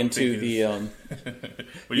probably be into the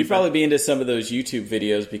you'd probably be into some of those YouTube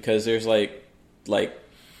videos, because there's like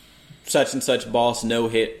such and such boss no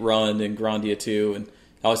hit run in Grandia 2, and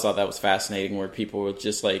I always thought that was fascinating, where people were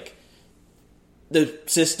just like, the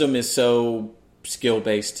system is so skill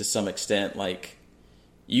based to some extent, like,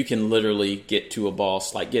 you can literally get through a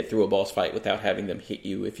boss fight without having them hit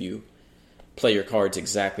you if you play your cards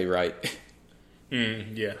exactly right.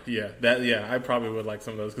 I probably would like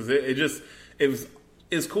some of those, because it was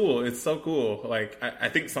It's cool. It's so cool. Like I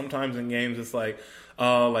think sometimes in games it's like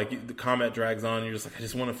the combat drags on. You're just like, I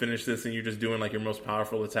just want to finish this, and you're just doing like your most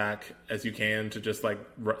powerful attack as you can to just like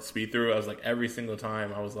speed through. I was like, every single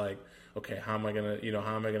time I was like, okay, how am I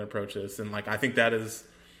gonna approach this? And like I think that is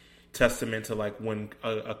testament to like when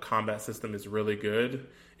a combat system is really good.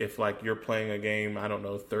 If like you're playing a game, I don't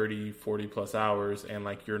know, 30, 40 plus hours, and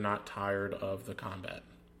like you're not tired of the combat.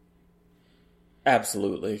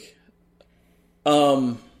 Absolutely.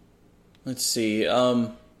 Let's see.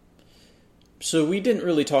 So we didn't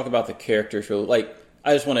really talk about the characters. Like,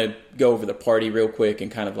 I just want to go over the party real quick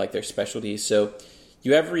and kind of like their specialties. So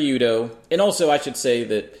you have Ryudo, and also I should say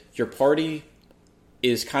that your party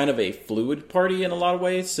is kind of a fluid party in a lot of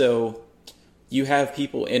ways. So you have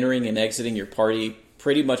people entering and exiting your party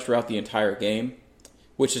pretty much throughout the entire game,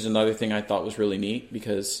 which is another thing I thought was really neat,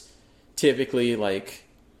 because typically, like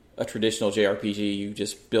a traditional JRPG, you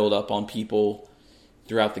just build up on people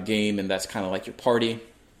throughout the game, and that's kind of like your party.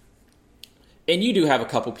 And you do have a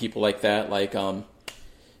couple people like that, like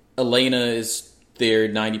Elena is there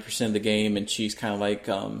 90% of the game, and she's kind of like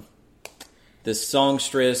this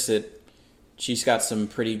songstress that she's got some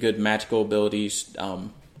pretty good magical abilities. I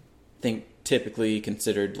think typically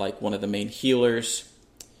considered like one of the main healers.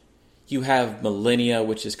 You have Millennia,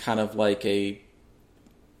 which is kind of like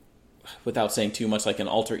without saying too much, like an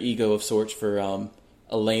alter ego of sorts for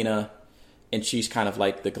Elena. And she's kind of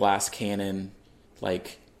like the glass cannon,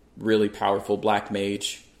 like really powerful black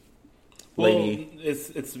mage lady. Well,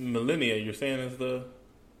 it's Millennia. You're saying is the...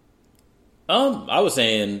 I was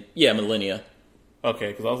saying, yeah, Millennia. Okay,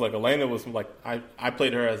 because I was like, Elena was like, I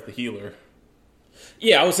played her as the healer.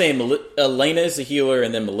 Yeah, I was saying Elena is the healer,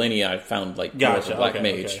 and then Millennia I found like gotcha, black okay,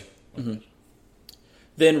 mage. Okay. Mm-hmm.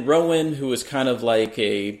 Then Rowan, who is kind of like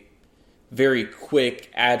a very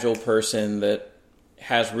quick, agile person that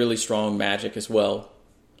has really strong magic as well.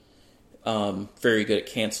 Very good at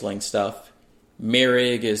canceling stuff.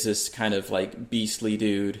 Merrig is this kind of like beastly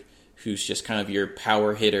dude who's just kind of your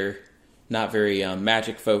power hitter. Not very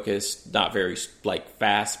magic focused, not very like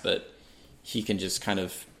fast, but he can just kind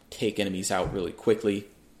of take enemies out really quickly.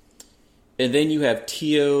 And then you have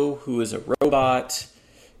Tio, who is a robot,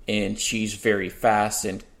 and she's very fast.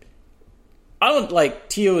 And I don't like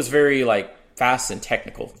Tio is very like fast and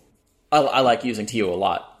technical. I like using Tio a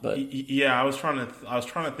lot, but yeah, I was trying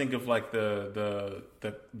to think of like the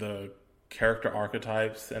character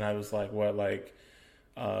archetypes, and I was like, what, like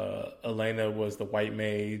Elena was the white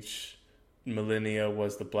mage, Millennia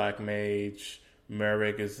was the black mage,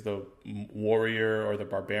 Merrick is the warrior or the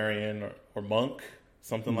barbarian or monk,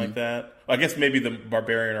 something like that. I guess maybe the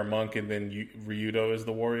barbarian or monk, and then Ryudo is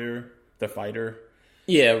the warrior, the fighter.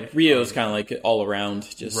 Yeah, Ryo's kind of like all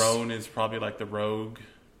around. Just Roan is probably like the rogue.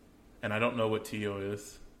 And I don't know what Tio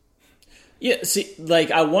is. Yeah, see, like,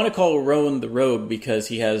 I want to call Rowan the rogue because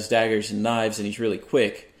he has daggers and knives and he's really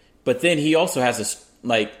quick. But then he also has this,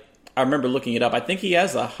 like, I remember looking it up. I think he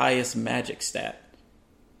has the highest magic stat.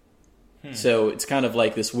 So it's kind of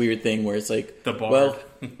like this weird thing where it's like... The bard. Well,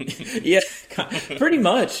 yeah, pretty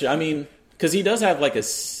much. I mean, because he does have like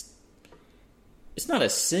it's not a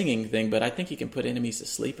singing thing, but I think he can put enemies to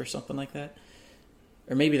sleep or something like that.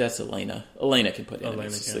 Or maybe that's Elena. Elena can put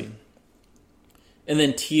enemies to sleep. And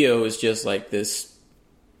then Tio is just like this,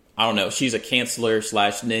 I don't know, she's a canceller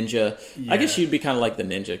 / ninja. Yeah. I guess she'd be kind of like the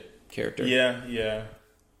ninja character. Yeah.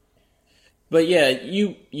 But yeah,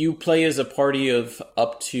 you play as a party of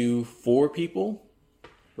up to 4 people,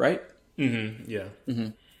 right? Mm-hmm, yeah. Mm-hmm.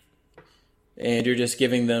 And you're just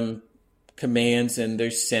giving them commands, and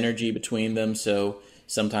there's synergy between them, so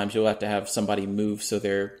sometimes you'll have to have somebody move so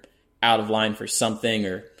they're out of line for something,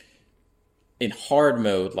 or in hard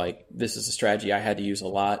mode, like this is a strategy I had to use a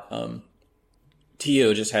lot.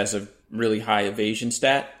 Tio just has a really high evasion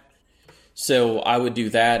stat, so I would do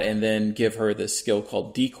that and then give her this skill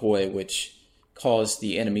called Decoy, which caused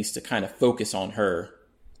the enemies to kind of focus on her.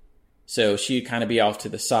 So she'd kind of be off to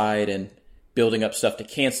the side and building up stuff to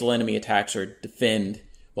cancel enemy attacks or defend,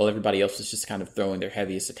 while everybody else is just kind of throwing their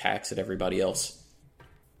heaviest attacks at everybody else.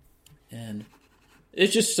 And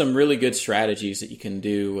it's just some really good strategies that you can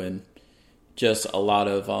do, and just a lot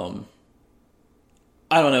of,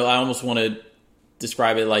 I don't know, I almost want to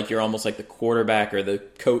describe it like you're almost like the quarterback or the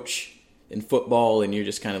coach in football, and you're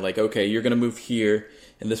just kind of like, okay, you're going to move here,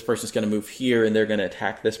 and this person's going to move here, and they're going to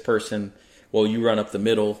attack this person while you run up the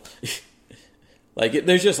middle. Like,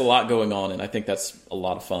 there's just a lot going on, and I think that's a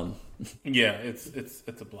lot of fun. Yeah, it's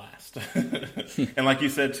a blast. And like you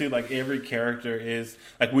said too, like every character is,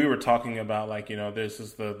 like we were talking about, like, you know, this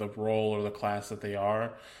is the role or the class that they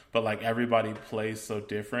are, but like everybody plays so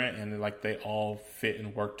different, and like they all fit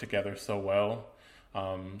and work together so well.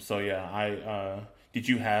 So yeah, I did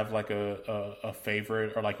you have like a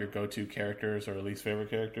favorite or like your go-to characters or least favorite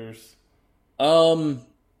characters? Um,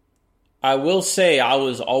 I will say I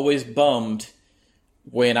was always bummed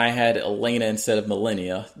when I had Elena instead of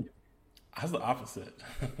Millennia. I was the opposite.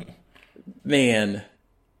 Man,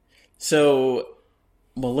 so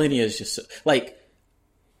Millennia is just like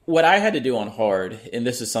what I had to do on hard, and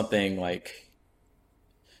this is something like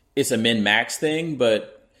it's a min max thing,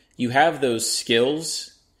 but you have those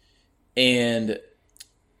skills, and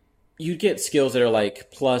you get skills that are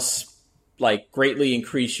like plus, like greatly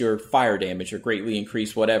increase your fire damage or greatly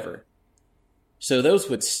increase whatever. So those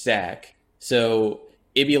would stack. So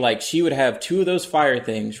it'd be like she would have two of those fire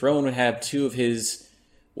things. Rowan would have two of his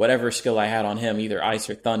whatever skill I had on him, either ice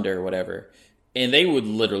or thunder or whatever. And they would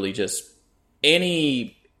literally just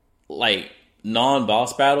any like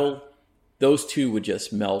non-boss battle, those two would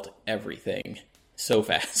just melt everything so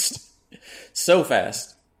fast. So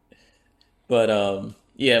fast. But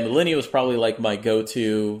yeah, Millennia was probably like my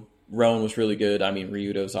go-to. Rowan was really good. I mean,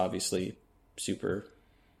 Ryudo's obviously super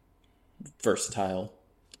versatile.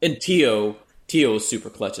 And Tio was super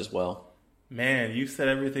clutch as well. Man, you said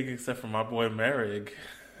everything except for my boy Merrick.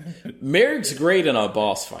 Merrick's great in a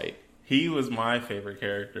boss fight. He was my favorite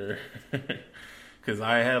character because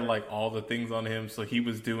I had like all the things on him. So he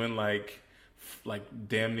was doing like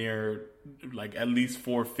damn near like at least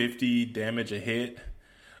 450 damage a hit.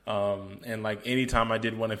 And like anytime I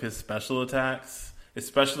did one of his special attacks,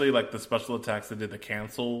 especially like the special attacks that did the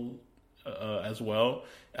cancel as well,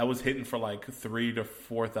 I was hitting for like 3,000 to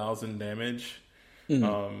 4,000 damage.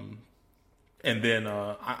 Mm-hmm. And then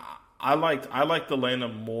I liked Elena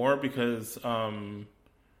more because there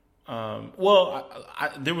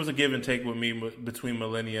was a give and take with me between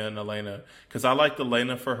Millennia and Elena because I liked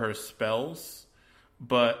Elena for her spells,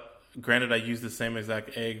 but granted I used the same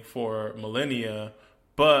exact egg for Millennia.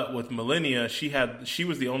 But with Millennia, she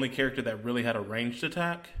was the only character that really had a ranged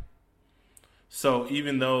attack. So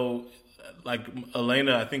even though, like,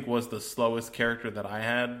 Elena, I think, was the slowest character that I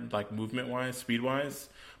had, like, movement-wise, speed-wise,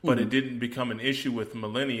 but it didn't become an issue with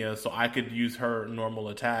Millennia, so I could use her normal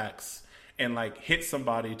attacks and, like, hit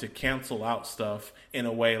somebody to cancel out stuff in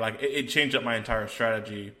a way. Like, it changed up my entire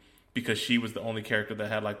strategy because she was the only character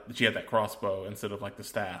that had, like, she had that crossbow instead of, like, the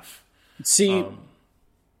staff. See,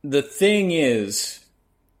 the thing is,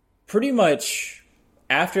 pretty much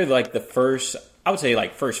after like the first, I would say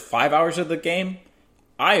like first 5 hours of the game,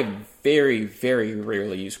 I very, very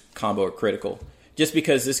rarely use combo or critical. Just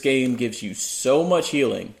because this game gives you so much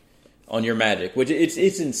healing on your magic, which it's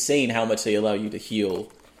insane how much they allow you to heal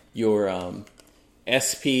your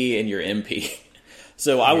SP and your MP.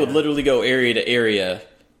 So I would literally go area to area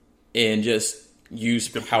and just use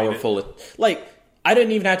powerful, like I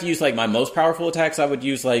didn't even have to use like my most powerful attacks. I would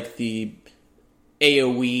use like the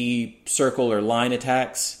AoE circle or line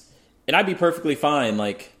attacks, and I'd be perfectly fine,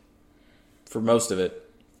 like, for most of it.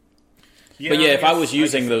 Yeah, but yeah, if I was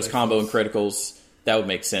using those combo and criticals, that would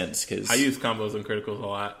make sense. Cause I use combos and criticals a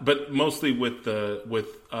lot, but mostly with Merrick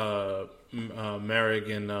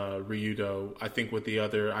and Ryudo. I think with the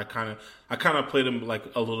other, I kind of played them like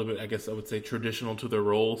a little bit, I guess I would say, traditional to their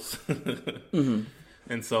roles. Mm-hmm.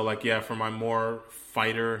 And so, like, yeah, for my more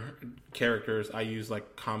fighter characters, I use,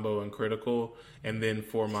 like, combo and critical. And then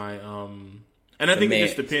for my, and I think it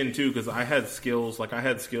just depends, too, because I had skills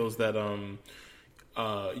that,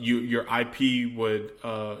 your IP would,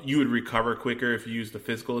 you would recover quicker if you used the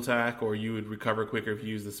physical attack, or you would recover quicker if you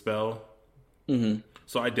used the spell. Mm-hmm.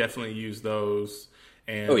 So I definitely used those.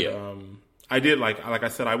 And, I did, like I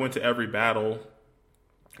said, I went to every battle,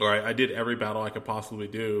 or I did every battle I could possibly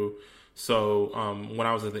do. So when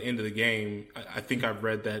I was at the end of the game, I think I've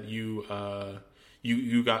read that you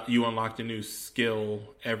unlocked a new skill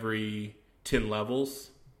every 10 levels.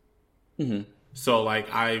 Mm-hmm. So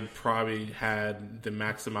like I probably had the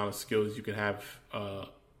max amount of skills you could have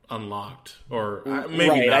unlocked, or maybe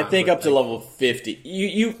right. Not, I think up to level 50.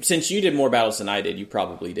 You since you did more battles than I did, you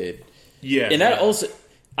probably did. Yeah, and that also,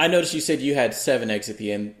 I noticed you said you had 7 eggs at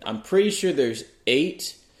the end. I'm pretty sure there's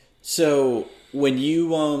 8. So when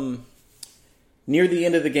you near the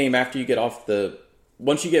end of the game, after you get off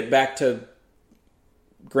once you get back to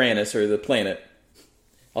Granis or the planet,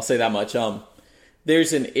 I'll say that much.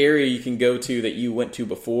 There's an area you can go to that you went to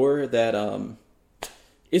before that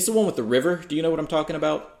it's the one with the river. Do you know what I'm talking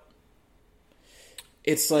about?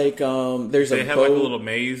 It's like they have like a little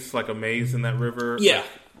maze, like a maze in that river. Yeah,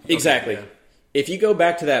 like, exactly. Okay, yeah. If you go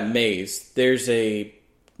back to that maze, there's a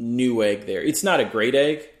new egg there. It's not a great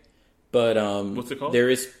egg, but what's it called? There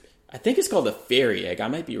is. I think it's called a fairy egg. I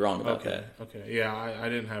might be wrong about that. Okay. Yeah, I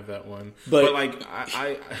didn't have that one. But like,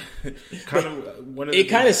 I kind of... one of it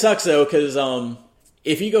kind of sucks, though, because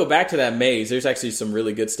if you go back to that maze, there's actually some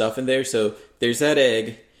really good stuff in there. So there's that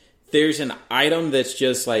egg. There's an item that's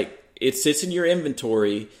just like... It sits in your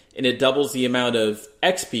inventory, and it doubles the amount of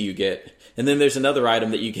XP you get. And then there's another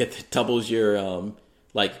item that you get that doubles your,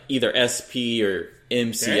 like, either SP or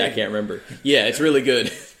MC. Dang. I can't remember. Yeah, it's really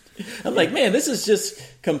good. I'm like, man, this is just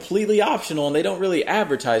completely optional, and they don't really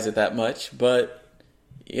advertise it that much, but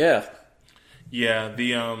yeah. Yeah,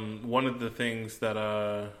 the one of the things that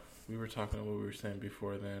we were talking about, what we were saying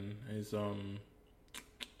before then is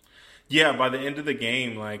yeah, by the end of the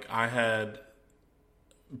game, like, I had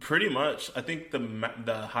pretty much, I think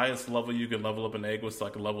the highest level you could level up an egg was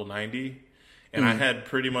like level 90. And I had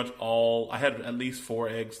pretty much I had at least 4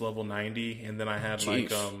 eggs level 90, and then I had like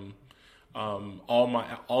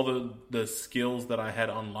all the skills that I had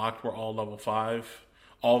unlocked were all level 5.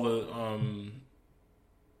 All the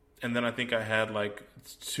and then I think I had like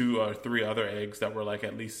 2 or 3 other eggs that were like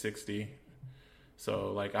at least 60.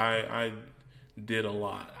 So like I did a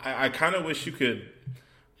lot. I kind of wish you could,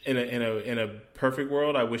 in a perfect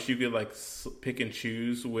world, I wish you could like pick and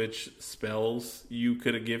choose which spells you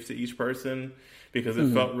could give to each person, because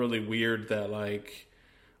it felt really weird that like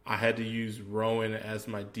I had to use Rowan as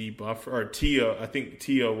my debuffer, or Tio. I think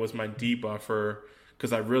Tio was my debuffer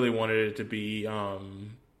because I really wanted it to be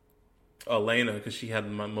Elena, because she had the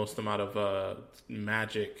most amount of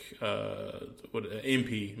magic,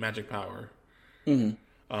 MP magic power.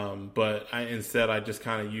 But instead I just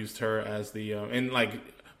kind of used her as the and like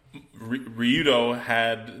Ryudo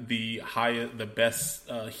had the best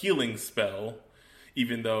healing spell,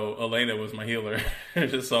 even though Elena was my healer.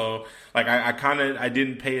 So like I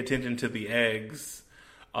didn't pay attention to the eggs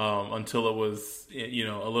until it was, you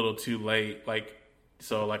know, a little too late. Like,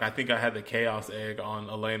 so like I think I had the Chaos Egg on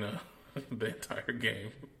Elena the entire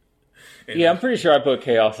game. And yeah, I'm pretty sure I put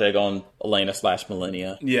Chaos Egg on Elena /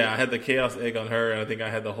 Millennia. Yeah, I had the Chaos Egg on her, and I think I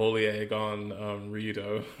had the Holy Egg on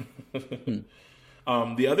Ryudo.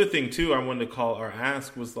 The other thing too I wanted to call or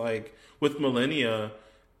ask was, like, with Millennia,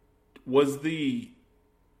 was the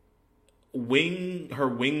her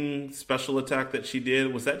wing special attack that she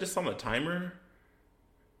did, was that just on a timer?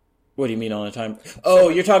 What do you mean on a timer? Oh,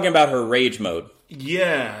 you're talking about her rage mode.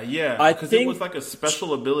 Yeah. Because it was like a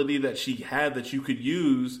special ability that she had that you could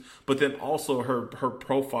use, but then also her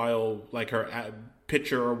profile, like her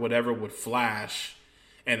picture or whatever, would flash.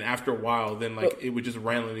 And after a while, then like it would just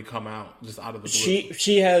randomly come out, just out of the blue.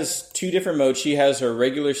 She has 2 different modes. She has her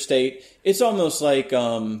regular state. It's almost like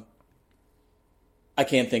I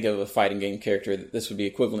can't think of a fighting game character that this would be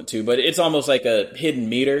equivalent to, but it's almost like a hidden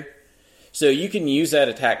meter. So you can use that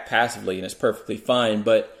attack passively, and it's perfectly fine.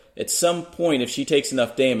 But at some point, if she takes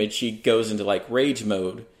enough damage, she goes into like rage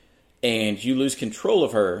mode, and you lose control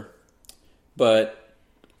of her. But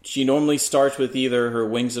she normally starts with either her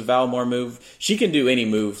Wings of Valmar move. She can do any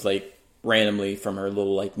move, like, randomly from her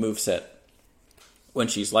little, like, moveset when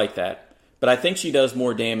she's like that. But I think she does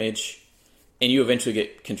more damage, and you eventually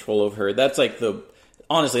get control of her. That's, like,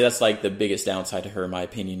 honestly, that's, like, the biggest downside to her, in my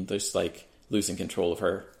opinion. Just, like, losing control of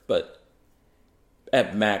her. But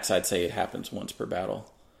at max, I'd say it happens once per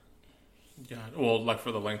battle. Yeah, well, like,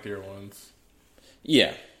 for the lengthier ones.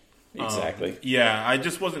 Yeah. Exactly. Yeah, I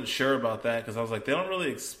just wasn't sure about that, because I was like, they don't really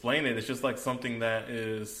explain it. It's just like something that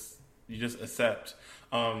is, you just accept.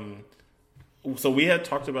 So we had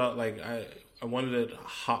talked about, like, I wanted to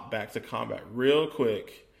hop back to combat real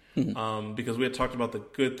quick, because we had talked about the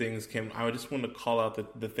good things. I just wanted to call out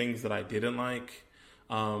the things that I didn't like.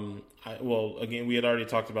 Again, we had already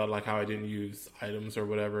talked about like how I didn't use items or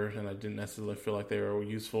whatever, and I didn't necessarily feel like they were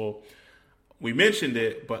useful. We mentioned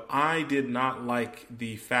it, but I did not like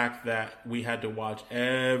the fact that we had to watch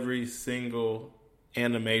every single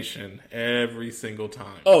animation every single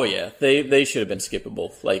time. Oh yeah, they should have been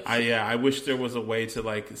skippable. Like, I wish there was a way to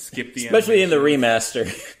like skip the especially in the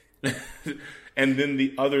remaster. And then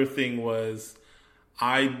the other thing was,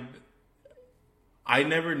 I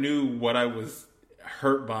never knew what I was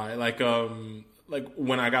hurt by. Like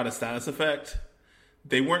when I got a status effect,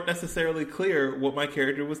 they weren't necessarily clear what my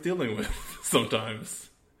character was dealing with sometimes.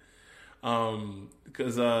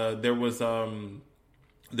 Because there was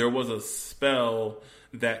a spell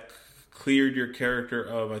that cleared your character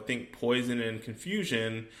of, I think, poison and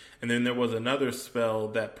confusion, and then there was another spell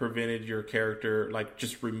that prevented your character, like,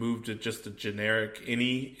 just removed just a generic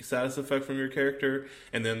any status effect from your character,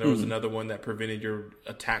 and then there was another one that prevented your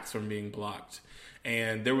attacks from being blocked.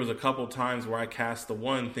 And there was a couple times where I cast the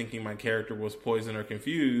one thinking my character was poisoned or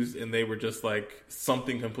confused, and they were just like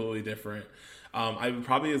something completely different. I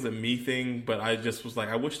probably is a me thing, but I just was like,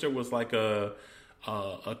 I wish there was like a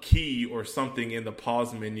key or something in the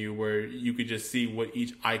pause menu where you could just see what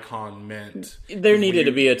each icon meant. There needed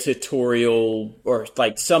to be a tutorial or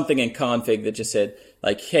like something in config that just said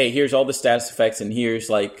like, hey, here's all the status effects and here's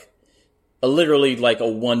like literally like a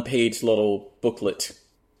 1-page little booklet.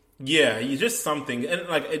 Yeah, you just something. And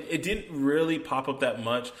like it didn't really pop up that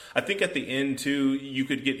much. I think at the end too, you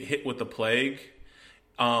could get hit with the plague.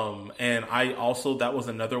 And I also, that was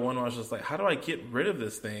another one where I was just like, how do I get rid of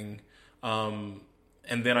this thing? And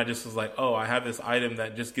then I just was like, oh, I have this item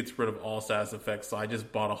that just gets rid of all status effects. So I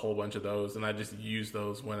just bought a whole bunch of those, and I just used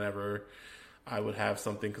those whenever I would have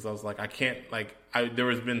something. Because I was like, I can't, like,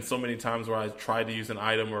 there has been so many times where I tried to use an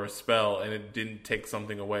item or a spell, and it didn't take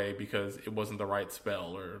something away because it wasn't the right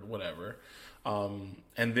spell or whatever. And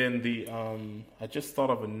then I just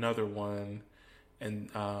thought of another one,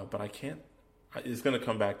 and but I can't. It's going to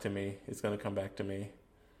come back to me.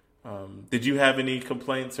 Did you have any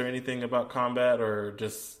complaints or anything about combat, or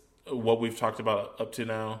just what we've talked about up to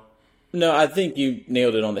now? No, I think you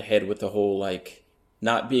nailed it on the head with the whole, like,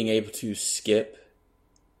 not being able to skip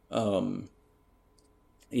the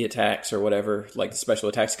attacks or whatever, like the special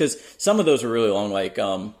attacks. Because some of those are really long, like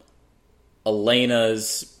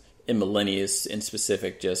Elena's and Millennius in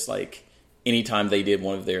specific, just like anytime they did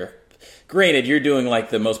one of their... Granted, you're doing like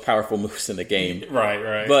the most powerful moves in the game.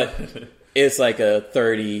 Right. But it's like a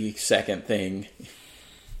 30-second thing.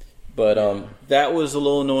 But that was a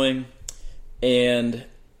little annoying. And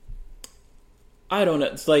I don't know.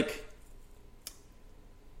 It's like,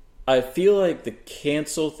 I feel like the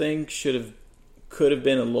cancel thing could have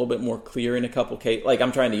been a little bit more clear in a couple cases. Like,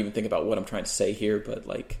 I'm trying to even think about what I'm trying to say here, but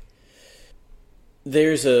like,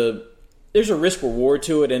 there's a risk reward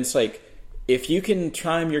to it, and it's like, if you can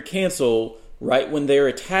time your cancel right when they're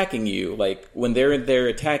attacking you, like when they're in their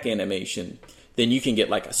attack animation, then you can get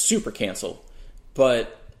like a super cancel.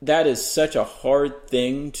 But that is such a hard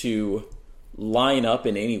thing to line up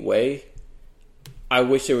in any way. I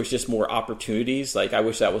wish there was just more opportunities. Like, I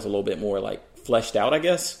wish that was a little bit more like fleshed out, I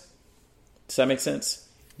guess. Does that make sense?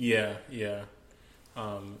 Yeah.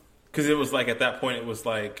 Because it was like, at that point, it was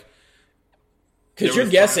like, because you're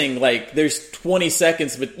guessing, like, there's 20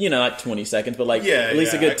 seconds, but, you know, not 20 seconds, but, like, at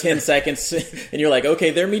least a good 10 seconds. And you're like,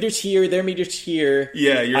 okay, their meter's here.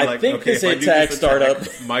 Yeah, you're like, think okay, this attack startup.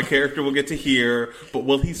 My character will get to here, but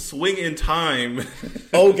will he swing in time?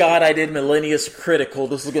 Oh, God, I did Millennius critical.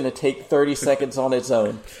 This is going to take 30 seconds on its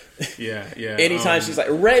own. Yeah. Anytime she's like,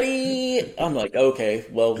 ready, I'm like, okay,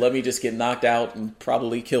 well, let me just get knocked out and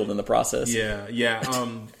probably killed in the process. Yeah.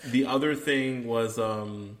 The other thing was...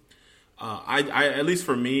 I at least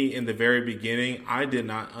for me in the very beginning, I did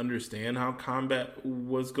not understand how combat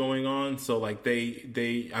was going on. So like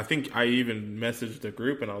I think I even messaged the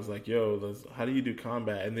group and I was like, "Yo, how do you do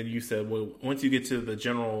combat?" And then you said, "Well, once you get to the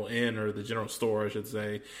general inn or the general store, I should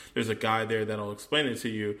say, there's a guy there that'll explain it to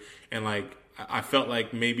you." And like I felt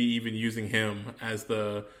like maybe even using him as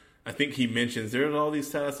I think he mentions there's all these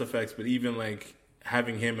status effects, but even like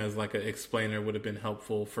having him as like an explainer would have been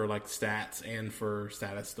helpful for like stats and for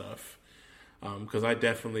status stuff. Because I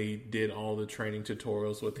definitely did all the training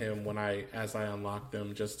tutorials with him as I unlocked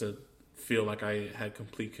them, just to feel like I had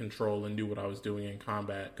complete control and knew what I was doing in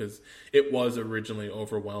combat. Because it was originally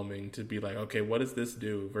overwhelming to be like, okay, what does this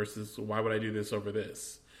do versus why would I do this over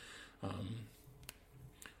this?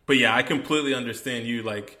 But yeah, I completely understand you,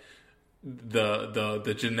 like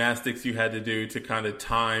the gymnastics you had to do to kind of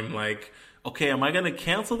time, like, okay, am I going to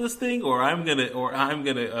cancel this thing or I'm going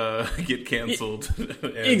to get canceled?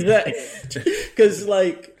 Exactly. Cuz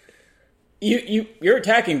like you're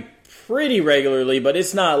attacking pretty regularly, but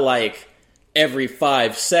it's not like every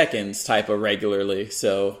 5 seconds type of regularly.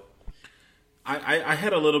 So I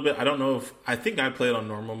had a little bit, I don't know I think I played on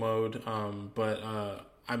normal mode, but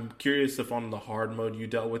I'm curious if on the hard mode you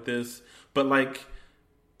dealt with this, but like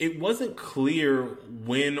it wasn't clear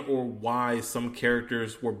when or why some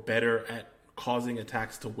characters were better at causing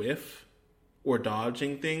attacks to whiff or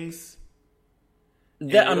dodging things.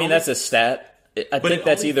 That's a stat. I think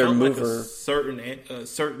that's either move like or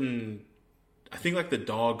certain. I think like the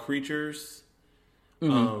dog creatures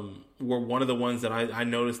were one of the ones that I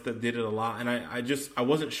noticed that did it a lot, and I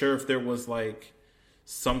wasn't sure if there was like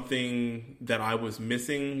something that I was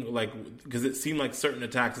missing, like because it seemed like certain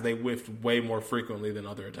attacks they whiffed way more frequently than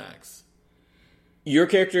other attacks. Your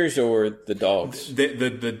characters or the dogs?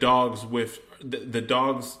 The dogs whiffed. The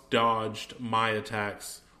dogs dodged my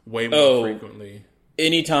attacks way more frequently.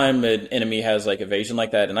 anytime an enemy has like evasion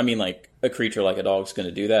like that, and I mean like a creature like a dog's going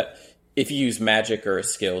to do that, if you use magic or a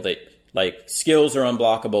skill, they like skills are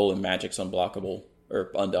unblockable and magic's unblockable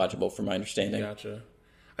or undodgeable from my understanding. Gotcha.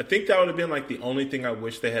 I think that would have been like the only thing I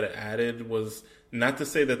wish they had added was not to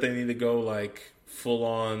say that they need to go like full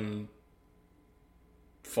on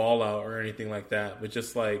Fallout or anything like that, but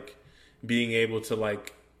just like being able to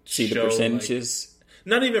like see show, the percentages. Like,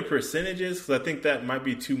 not even percentages, because I think that might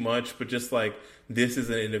be too much, but just like this is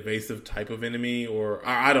an invasive type of enemy, or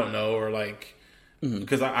I don't know, or like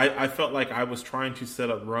because I felt like I was trying to set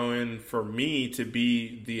up Rowan for me to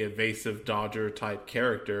be the evasive dodger type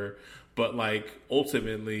character, but like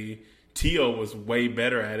ultimately Tio was way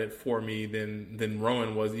better at it for me than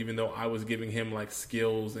Rowan was, even though I was giving him like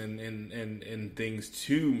skills and things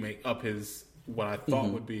to make up his what I thought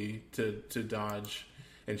would be to dodge,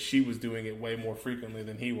 and she was doing it way more frequently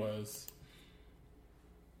than he was.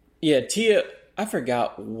 Yeah, Tio, I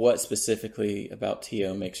forgot what specifically about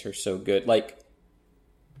Tio makes her so good. Like,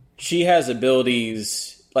 she has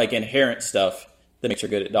abilities, like inherent stuff that makes her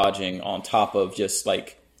good at dodging on top of just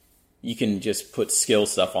like, you can just put skill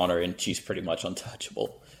stuff on her and she's pretty much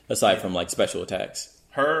untouchable, aside from like special attacks.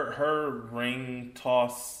 Her ring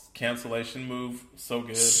toss cancellation move, so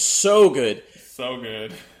good. So good. So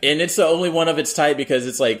good. And it's the only one of its type because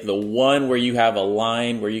it's like the one where you have a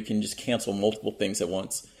line where you can just cancel multiple things at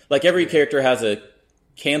once. Like every character has a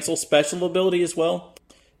cancel special ability as well,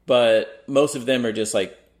 but most of them are just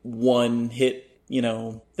like one hit,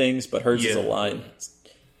 things, but hers is a line.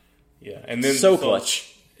 Yeah. And then so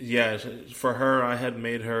clutch. Yeah, for her, I had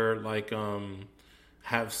made her like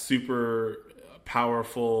have super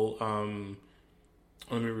powerful.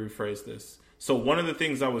 Let me rephrase this. So one of the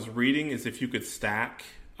things I was reading is if you could stack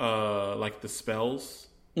like the spells.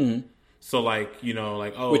 Mm-hmm. So like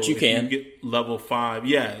which you can get level 5.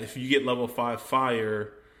 Yeah, if you get level 5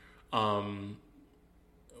 fire,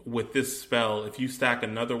 with this spell, if you stack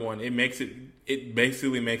another one, it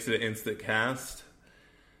basically makes it an instant cast.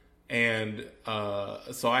 And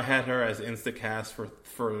so I had her as instant cast for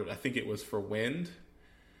I think it was for wind,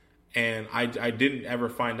 and I didn't ever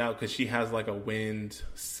find out because she has like a wind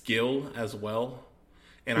skill as well,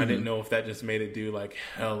 and I didn't know if that just made it do like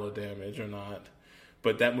hella damage or not.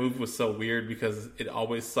 But that move was so weird because it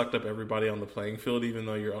always sucked up everybody on the playing field, even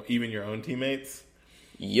your own teammates.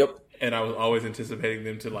 Yep. And I was always anticipating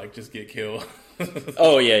them to like just get killed.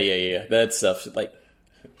 Oh yeah. That stuff like,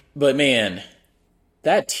 but man.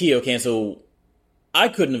 That Tio cancel, I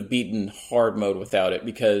couldn't have beaten hard mode without it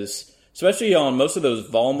because, especially on most of those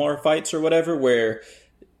Volmar fights or whatever, where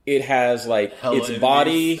it has like hella its enemies.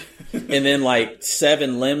 Body and then like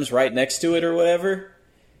 7 limbs right next to it or whatever,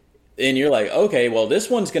 and you're like, okay, well this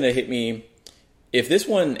one's going to hit me. If this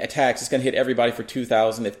one attacks, it's going to hit everybody for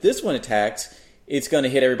 2,000. If this one attacks, it's going to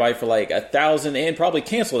hit everybody for like 1,000 and probably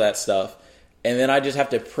cancel that stuff. And then I just have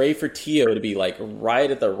to pray for Tio to be like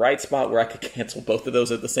right at the right spot where I could cancel both of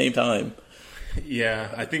those at the same time.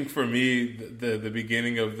 Yeah, I think for me, the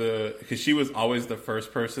beginning of because she was always the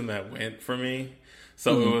first person that went for me.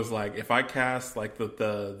 So it was like if I cast like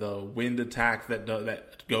the wind attack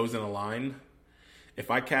that goes in a line,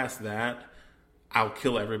 if I cast that, I'll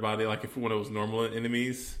kill everybody. Like when it was normal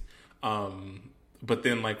enemies. But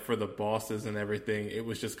then, like, for the bosses and everything, it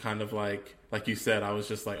was just kind of like you said, I was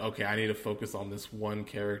just like, okay, I need to focus on this one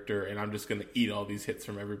character, and I'm just going to eat all these hits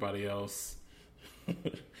from everybody else.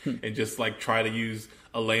 And just, like, try to use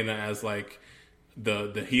Elena as, like,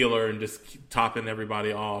 the healer and just topping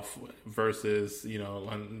everybody off versus,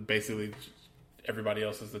 basically everybody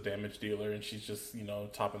else is the damage dealer, and she's just,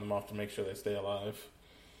 topping them off to make sure they stay alive.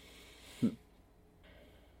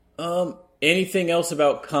 Anything else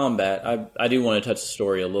about combat? I do want to touch the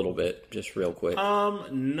story a little bit, just real quick.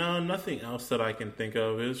 No, nothing else that I can think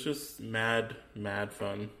of. It was just mad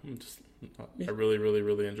fun. I really, really,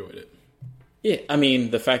 really enjoyed it. Yeah, I mean,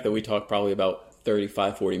 the fact that we talked probably about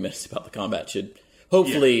 35, 40 minutes about the combat should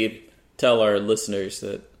hopefully tell our listeners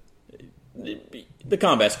that the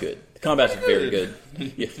combat's good. The combat's very good.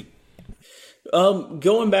 Yeah.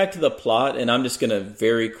 Going back to the plot, and I'm just going to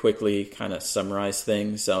very quickly kind of summarize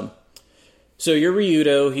things. So you're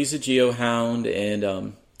Ryudo, he's a Geohound,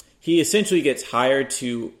 and he essentially gets hired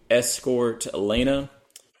to escort Elena,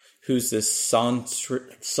 who's this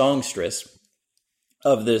songstress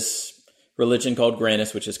of this religion called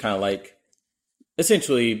Granis, which is kind of like,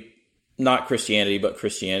 essentially, not Christianity, but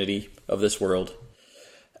Christianity of this world.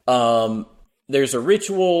 There's a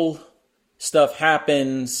ritual, stuff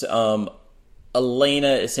happens,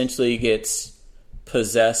 Elena essentially gets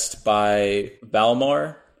possessed by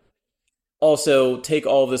Balmar. Also, take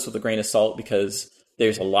all of this with a grain of salt because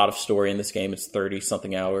There's a lot of story in this game. It's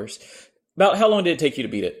 30-something hours. About how long did it take you to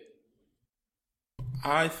beat it?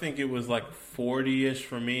 I think it was like 40-ish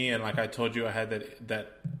for me, and like I told you, I had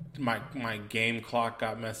that my game clock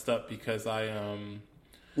got messed up because I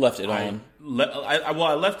left it on.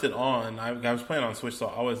 I left it on. I was playing on Switch, so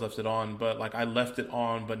I always left it on. But like I left it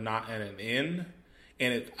on, but not at an end,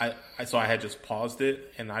 and so I had just paused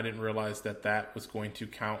it, and I didn't realize that was going to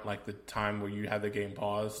count like the time where you had the game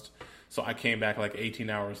paused. So I came back like 18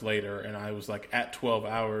 hours later, and I was like at 12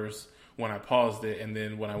 hours when I paused it, and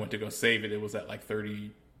then when I went to go save it, it was at like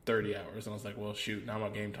 30 hours, and I was like, well, shoot, now my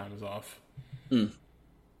game time is off.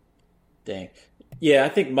 Dang. Yeah, I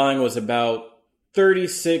think mine was about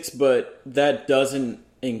 36, but that doesn't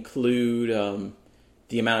include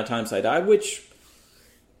the amount of times I died, which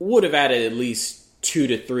would have added at least 2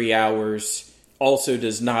 to 3 hours. Also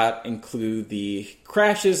does not include the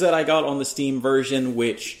crashes that I got on the Steam version,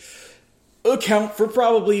 which account for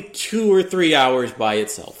probably 2 or 3 hours by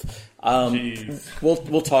itself.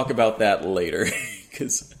 We'll talk about that later,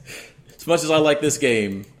 because as much as I like this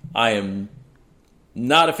game, I am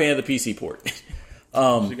not a fan of the PC port.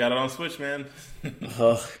 You got it on Switch, man.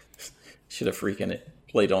 Should have freaking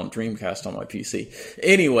played on Dreamcast on my PC.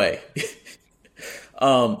 Anyway,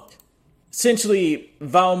 essentially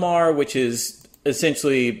Valmar, which is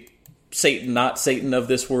essentially Satan, not Satan of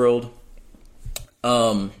this world,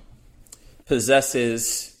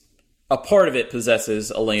 possesses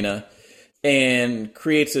Elena and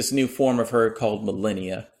creates this new form of her called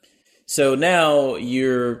Millennia. So now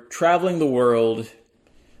you're traveling the world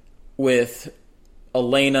with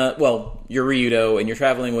Elena, well, you're Ryudo, and you're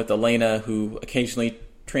traveling with Elena, who occasionally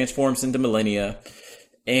transforms into Millennia,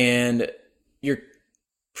 and you're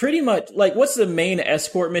pretty much, like, what's the main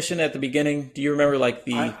escort mission at the beginning? Do you remember, like,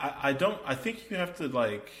 the... I think you have to,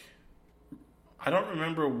 like... I don't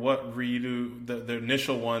remember what Ryu, the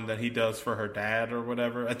initial one that he does for her dad or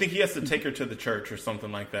whatever. I think he has to take her to the church or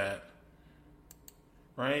something like that.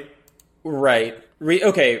 Right? Right.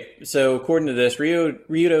 Okay, so according to this,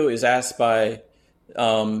 Ryudo is asked by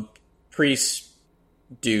priest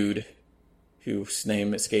dude, whose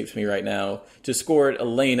name escapes me right now, to escort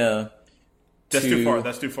Elena That's too far.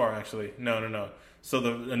 That's too far, actually. No. So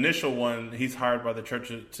the initial one, he's hired by the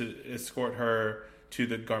church to escort her to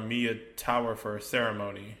the Garmia Tower for a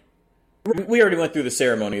ceremony. We already went through the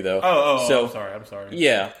ceremony, though. Oh, I'm sorry.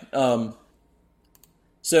 Yeah.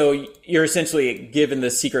 So you're essentially given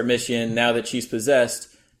the secret mission. Now that she's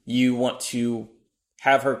possessed, you want to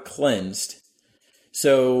have her cleansed.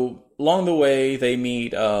 So along the way, they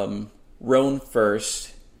meet Roan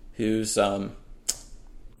first, who's...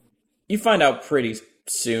 you find out pretty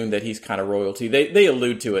soon that he's kind of royalty. They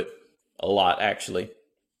allude to it a lot, actually.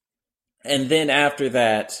 And then after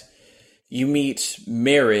that, you meet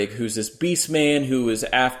Merrig, who's this beast man who is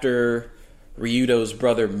after Ryudo's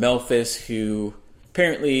brother Melphis, who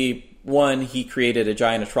apparently, one, he created a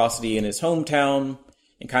giant atrocity in his hometown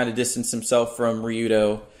and kind of distanced himself from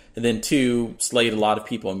Ryudo, and then two, slayed a lot of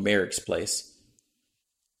people in Merrick's place.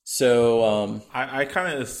 So, I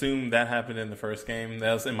kind of assumed that happened in the first game.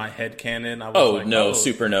 That was in my head canon.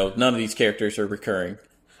 Super no. None of these characters are recurring.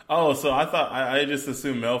 Oh, so I thought I just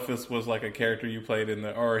assumed Melphis was like a character you played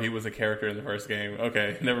or he was a character in the first game.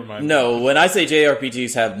 Okay, never mind. No, when I say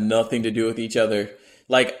JRPGs have nothing to do with each other,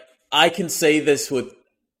 like I can say this with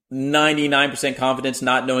 99% confidence,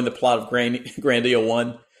 not knowing the plot of Grandia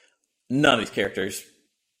 1. None of these characters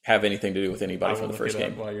have anything to do with anybody from the first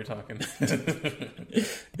game. While you're talking,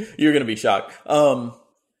 you're gonna be shocked.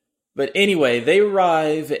 But anyway, they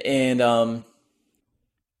arrive and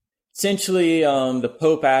essentially, the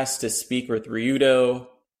Pope asks to speak with Ryudo,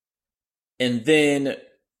 and then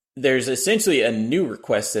there's essentially a new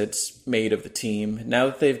request that's made of the team. Now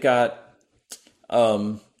that they've got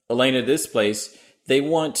Elena at this place, they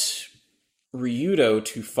want Ryudo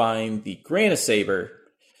to find the Granasaber,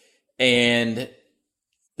 and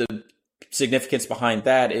the significance behind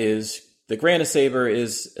that is the Granasaber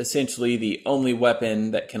is essentially the only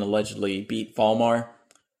weapon that can allegedly beat Valmar.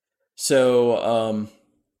 So,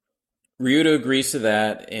 Ryudo agrees to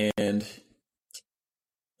that, and let's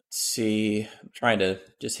see, I'm trying to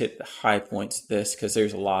just hit the high points of this because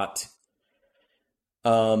there's a lot.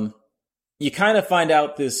 You kind of find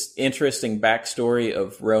out this interesting backstory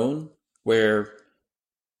of Roan, where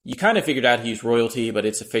you kind of figured out he's royalty, but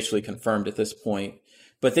it's officially confirmed at this point.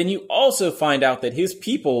 But then you also find out that his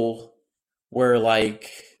people were like,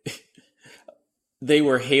 they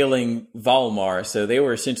were hailing Valmar, so they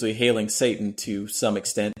were essentially hailing Satan to some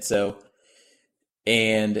extent,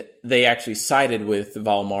 and they actually sided with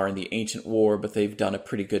Valmar in the Ancient War, but they've done a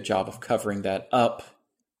pretty good job of covering that up.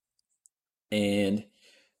 And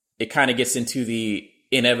it kind of gets into the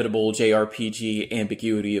inevitable JRPG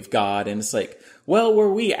ambiguity of God, and it's like, well,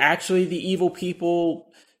 were we actually the evil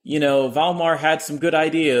people? You know, Valmar had some good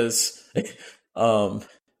ideas. But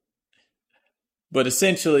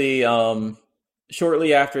essentially,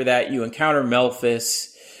 shortly after that, you encounter Melphis.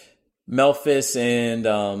 Melphis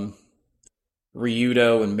and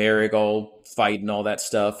Ryudo and Merrick all fight and all that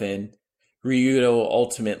stuff, and Ryudo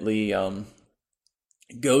ultimately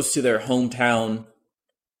goes to their hometown,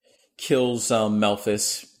 kills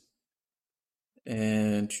Melphis,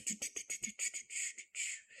 and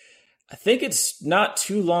I think it's not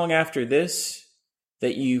too long after this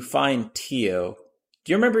that you find Tio.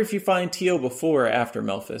 Do you remember if you find Tio before or after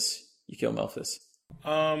Melphis? You kill Melphis.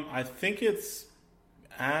 I think it's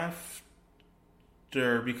after,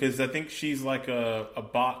 because I think she's like a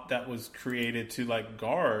bot that was created to like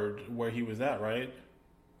guard where he was at, right?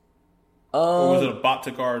 Or was it a bot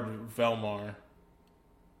to guard Velmar?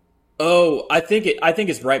 Oh, I think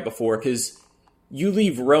it's right before, because you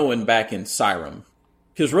leave Rowan back in Siram.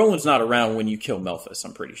 Because Rowan's not around when you kill Melphis,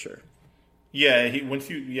 I'm pretty sure. Yeah, once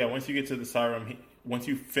you get to the Siram, once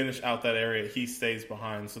you finish out that area, he stays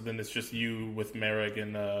behind. So then it's just you with Merrick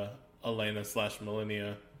and Elena /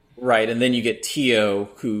 Millennia. Right, and then you get Tio,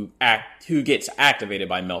 who gets activated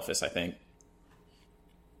by Melphis, I think.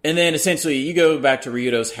 And then essentially you go back to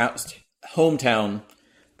Ryudo's hometown.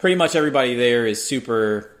 Pretty much everybody there is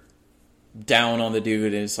super down on the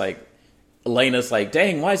dude, and it's like, Elena's like,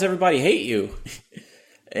 dang, why does everybody hate you?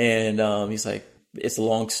 And he's like, it's a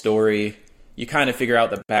long story. You kind of figure out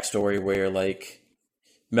the backstory where, like,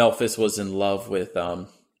 Melphis was in love with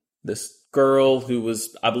this girl who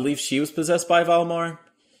was, I believe she was possessed by Valmar.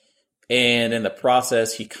 And in the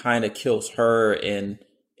process, he kind of kills her, and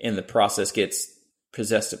in the process gets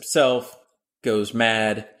possessed himself, goes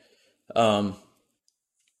mad. You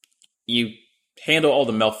handle all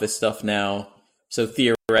the Melphis stuff now. So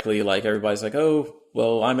theoretically, like, everybody's like, oh,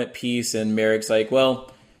 well, I'm at peace. And Merrick's like,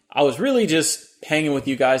 well, I was really just hanging with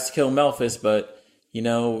you guys to kill Melphis, but, you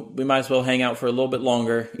know, we might as well hang out for a little bit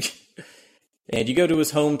longer. And you go to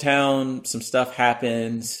his hometown, some stuff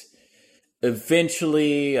happens.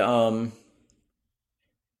 Eventually,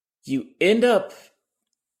 you end up,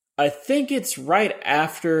 I think it's right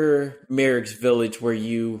after Merrick's village where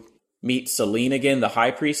you meet Selene again, the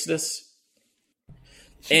High Priestess.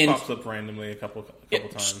 She pops up randomly a couple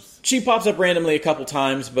times. She pops up randomly a couple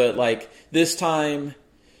times, but, like, this time,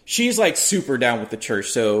 she's, like, super down with the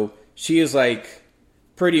church. So she is, like,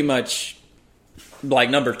 pretty much,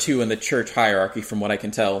 like, number 2 in the church hierarchy, from what I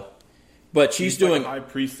can tell. But she's doing, like, a high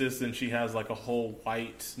priestess, and she has, like, a whole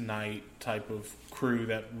white knight type of crew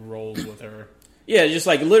that rolls with her. Yeah, just,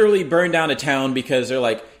 like, literally burn down a town because they're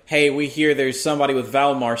like, hey, we hear there's somebody with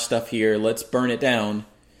Valmar stuff here. Let's burn it down.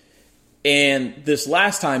 And this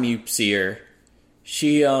last time you see her,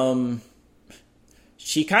 she kind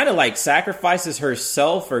of, like, sacrifices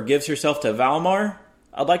herself or gives herself to Valmar,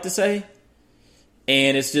 I'd like to say.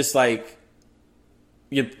 And it's just like,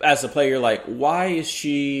 as a player, you're like, why is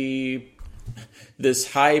she,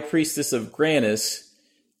 this high priestess of Granis,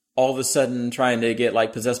 all of a sudden trying to get,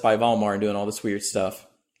 like, possessed by Valmar and doing all this weird stuff?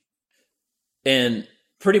 And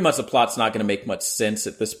pretty much the plot's not going to make much sense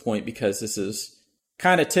at this point because this is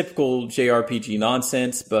kind of typical JRPG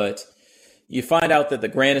nonsense, but you find out that the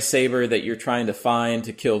Granis Saber that you're trying to find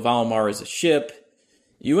to kill Valmar is a ship.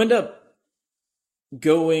 You end up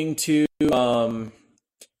going to, trying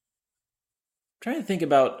to think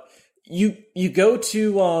about, you go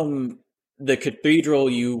to the cathedral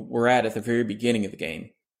you were at the very beginning of the game,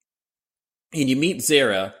 and you meet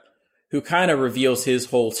Zera, who kind of reveals his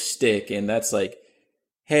whole shtick, and that's like,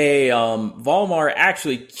 hey, Valmar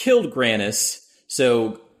actually killed Granis.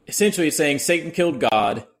 So, essentially it's saying Satan killed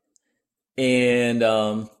God,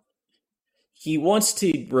 and he wants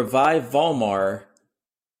to revive Valmar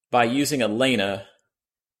by using Elena,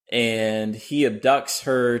 and he abducts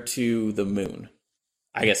her to the moon.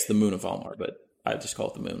 I guess the moon of Valmar, but I just call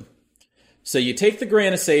it the moon. So you take the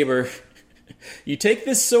Granis Saber, you take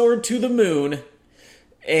this sword to the moon,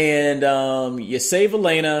 and you save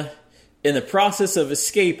Elena. In the process of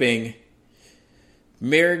escaping,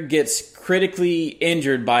 Merrick gets critically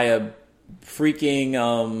injured by a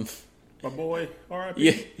freaking my boy, R.I.P.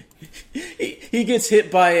 Yeah, he gets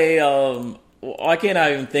hit by a I can't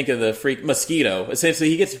even think of the freak mosquito. Essentially,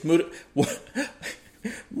 he gets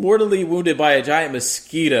mortally wounded by a giant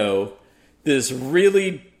mosquito. This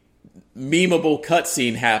really memeable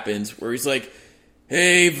cutscene happens where he's like,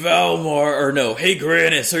 "Hey Valmar, or no, hey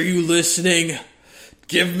Granis, are you listening?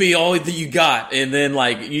 Give me all that you got." And then,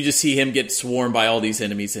 like, you just see him get swarmed by all these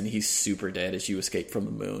enemies, and he's super dead as you escape from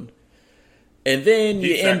the moon. And then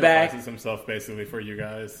he you end back. sacrifices himself basically for you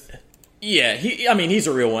guys. Yeah, he's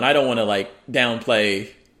a real one. I don't want to like downplay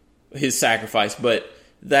his sacrifice, but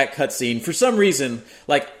that cutscene, for some reason,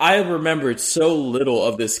 like I remembered so little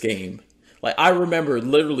of this game. Like I remember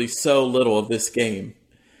literally so little of this game.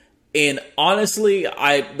 And honestly,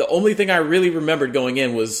 the only thing I really remembered going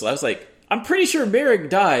in was I was like, I'm pretty sure Merrick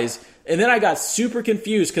dies. And then I got super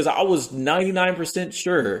confused because I was 99%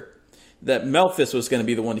 sure that Melphis was going to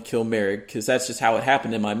be the one to kill Merrick because that's just how it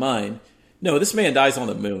happened in my mind. No, this man dies on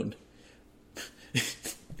the moon.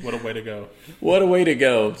 What a way to go. What a way to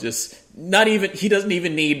go. Just he doesn't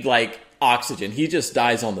even need like oxygen. He just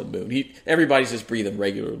dies on the moon. Everybody's just breathing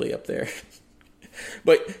regularly up there.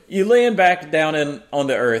 But you land back down on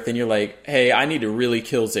the earth and you're like, hey, I need to really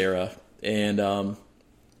kill Zera. And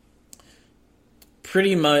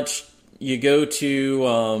pretty much you go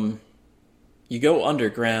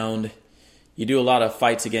underground. You do a lot of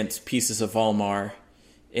fights against pieces of Valmar.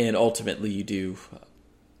 And ultimately you do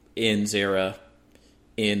end Zera,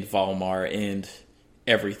 end Valmar, and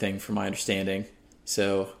everything from my understanding.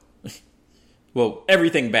 So, well,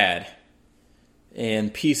 everything bad.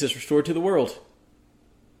 And peace is restored to the world.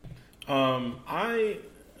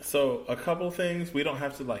 So a couple things. We don't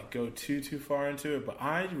have to like go too far into it, but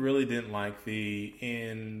I really didn't like the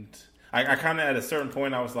end. I kind of at a certain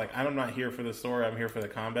point I was like, I'm not here for the story. I'm here for the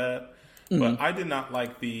combat. Mm-hmm. But I did not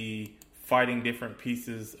like the fighting different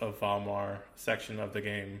pieces of Valmar section of the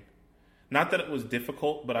game. Not that it was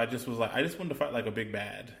difficult, but I just was like, I just wanted to fight like a big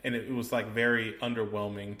bad, and it was like very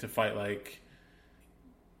underwhelming to fight like.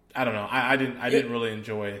 I don't know. I didn't really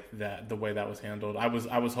enjoy that the way that was handled. I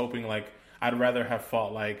was hoping like I'd rather have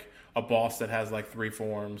fought like a boss that has like 3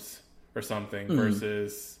 forms or something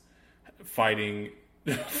versus fighting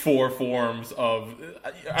 4 forms of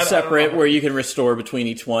separate where you can restore between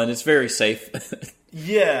each one. It's very safe.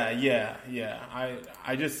 Yeah.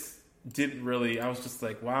 I just didn't really. I was just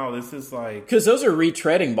like, wow, this is like because those are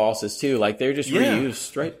retreading bosses too. Like they're just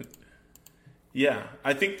reused, right? Yeah,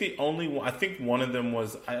 I think the only one, I think one of them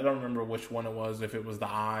was, I don't remember which one it was, if it was the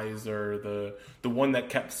eyes or the one that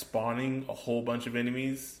kept spawning a whole bunch of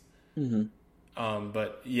enemies. Mm-hmm.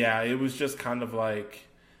 But yeah, it was just kind of like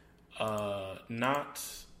not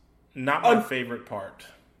my favorite part.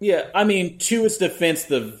 Yeah, I mean, to its defense,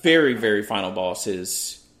 the very, very final boss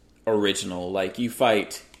is original. Like, you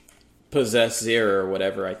fight Possessed Zera or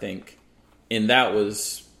whatever, I think, and that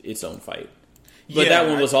was its own fight. But that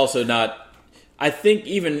one was also not... I think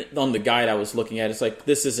even on the guide I was looking at, it's like,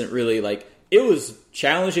 this isn't really like... It was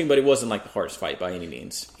challenging, but it wasn't like the hardest fight by any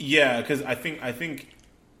means. Yeah, because I think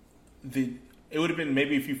it would have been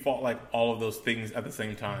maybe if you fought like all of those things at the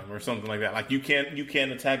same time or something like that. Like you can't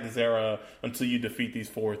attack Zera until you defeat these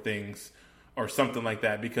 4 things or something like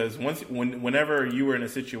that. Because whenever you were in a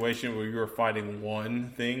situation where you were fighting one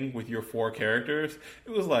thing with your 4 characters,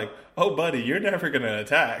 it was like, oh buddy, you're never gonna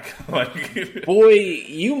attack. Like, boy,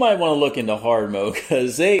 you might want to look into hard mode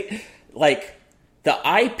because they like the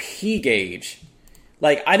IP gauge.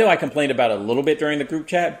 Like, I know I complained about it a little bit during the group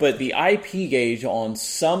chat, but the IP gauge on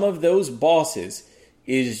some of those bosses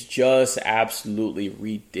is just absolutely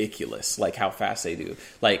ridiculous. Like, how fast they do.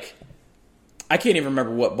 Like, I can't even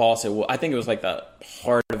remember what boss it was. I think it was like the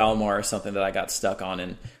Heart of Almar or something that I got stuck on.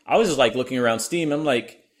 And I was just like looking around Steam. I'm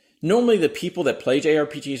like, normally the people that play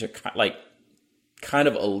JRPGs are like kind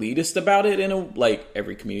of elitist about it. Like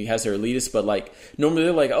every community has their elitist, but like normally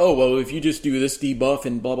they're like, oh, well, if you just do this debuff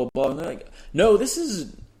and blah, blah, blah. And they're like, no, this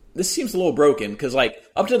seems a little broken. Because like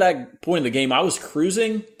up to that point in the game, I was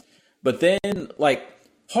cruising. But then like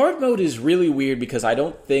hard mode is really weird because I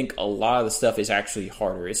don't think a lot of the stuff is actually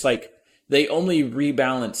harder. It's like, they only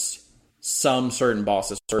rebalanced some certain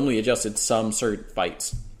bosses, or only adjusted some certain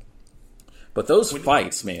fights. But those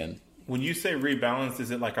fights, man. When you say rebalanced,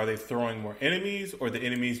 is it like, are they throwing more enemies, or the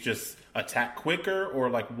enemies just attack quicker, or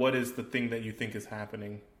like what is the thing that you think is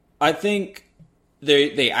happening? I think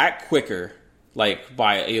they act quicker, like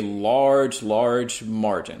by a large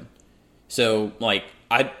margin. So like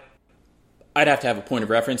I'd have to have a point of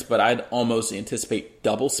reference, but I'd almost anticipate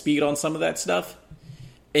double speed on some of that stuff.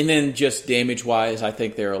 And then just damage-wise, I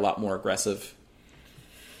think they're a lot more aggressive.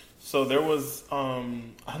 So there was,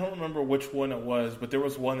 I don't remember which one it was, but there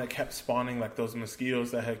was one that kept spawning like those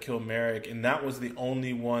mosquitoes that had killed Merrick, and that was the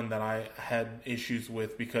only one that I had issues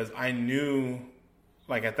with because I knew,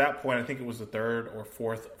 like at that point, I think it was the 3rd or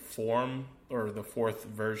 4th form, or the 4th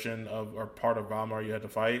version of, or part of Valmar you had to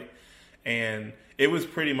fight, and it was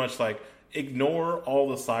pretty much like, ignore all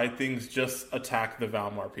the side things, just attack the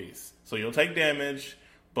Valmar piece. So you'll take damage,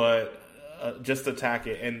 but just attack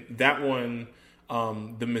it. And that one,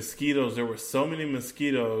 the mosquitoes, there were so many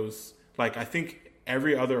mosquitoes like, I think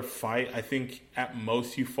every other fight, I think at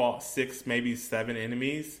most you fought 6, maybe 7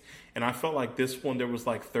 enemies. And I felt like this one, there was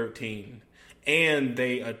like 13. And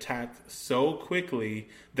they attacked so quickly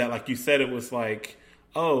that, like you said, it was like,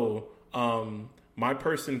 oh, my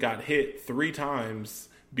person got hit 3 times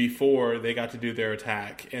before they got to do their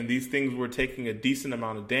attack. And these things were taking a decent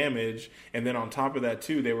amount of damage. And then on top of that,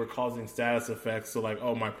 too, they were causing status effects. So like,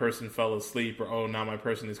 oh, my person fell asleep, or oh, now my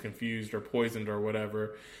person is confused or poisoned or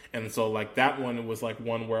whatever. And so like that one was like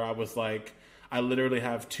one where I was like, I literally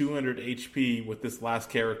have 200 HP with this last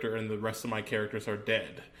character and the rest of my characters are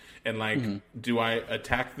dead. And like, do I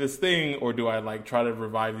attack this thing, or do I like try to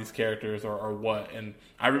revive these characters, or what? And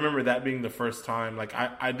I remember that being the first time, like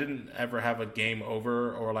I didn't ever have a game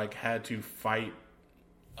over or like had to fight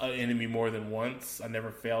an enemy more than once. I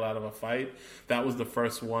never failed out of a fight. That was the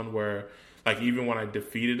first one where like, even when I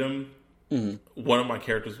defeated him, one of my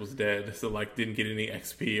characters was dead. So like, didn't get any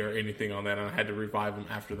XP or anything on that. And I had to revive him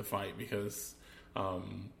after the fight because,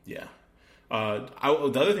 yeah. The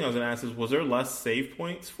other thing I was going to ask is, was there less save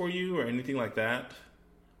points for you or anything like that?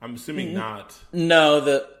 I'm assuming not. No,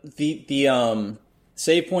 the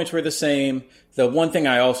save points were the same. The one thing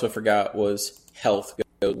I also forgot was health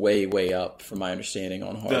goes way, way up, from my understanding,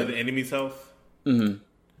 on hard. The enemy's health?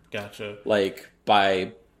 Gotcha. Like,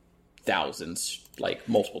 by thousands, like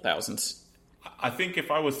multiple thousands. I think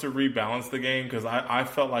if I was to rebalance the game, because I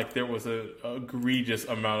felt like there was a egregious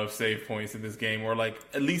amount of save points in this game, or like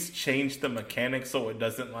at least change the mechanics so it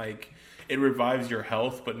doesn't like, it revives your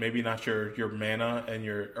health, but maybe not your mana and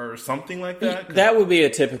or something like that. That would be a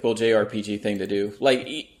typical JRPG thing to do. Like,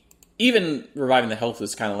 even reviving the health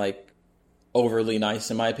is kind of like overly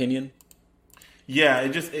nice in my opinion. Yeah,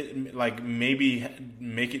 it like maybe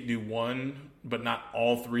make it do one, but not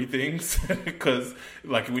all 3 things. Because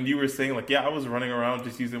like when you were saying like, yeah, I was running around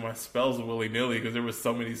just using my spells willy-nilly because there was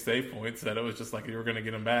so many save points that it was just like you were going to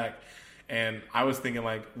get them back. And I was thinking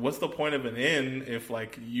like, what's the point of an inn if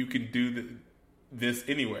like you can do this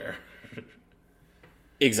anywhere?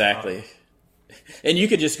 Exactly. And you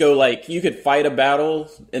could just go like, you could fight a battle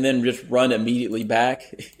and then just run immediately back.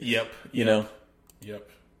 Yep. You know? Yep.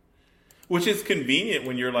 Which is convenient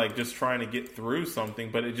when you're like just trying to get through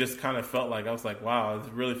something, but it just kind of felt like, I was like, wow, it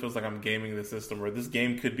really feels like I'm gaming the system, where this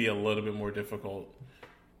game could be a little bit more difficult.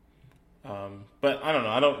 But I don't know.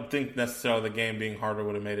 I don't think necessarily the game being harder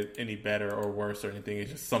would have made it any better or worse or anything.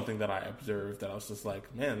 It's just something that I observed that I was just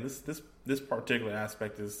like, man, this particular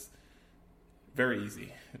aspect is very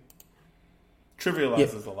easy.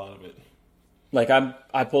 Trivializes a lot of it. Like,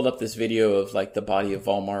 I pulled up this video of like the Body of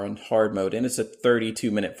Volmar on hard mode, and it's a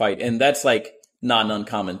 32-minute fight, and that's like not an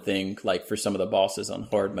uncommon thing, like for some of the bosses on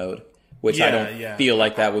hard mode, which I don't feel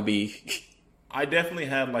like that would be. I definitely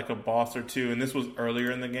had like a boss or two, and this was earlier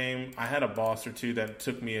in the game. I had a boss or two that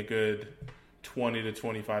took me a good 20 to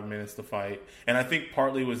 25 minutes to fight, and I think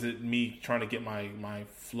partly was it me trying to get my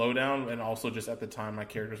flow down, and also just at the time my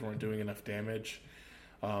characters weren't doing enough damage.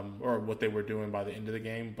 Or what they were doing by the end of the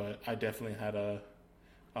game, but I definitely had a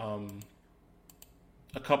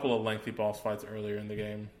couple of lengthy boss fights earlier in the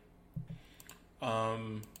game.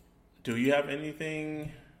 Do you have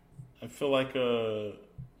anything? I feel like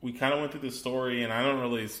we kind of went through the story, and I don't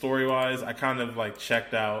really, story-wise, I kind of like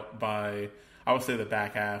checked out by, I would say, the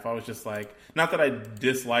back half. I was just like, not that I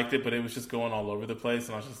disliked it, but it was just going all over the place,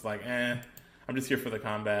 and I was just like, I'm just here for the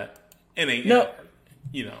combat. And you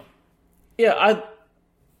know. Yeah,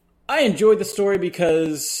 I enjoyed the story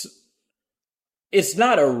because it's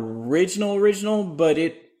not original, but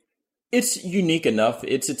it's unique enough.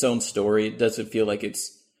 It's its own story. It doesn't feel like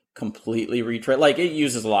it's completely retread. Like, it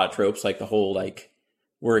uses a lot of tropes, like the whole, like,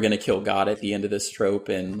 we're going to kill God at the end of this trope.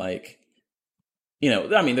 And, like, you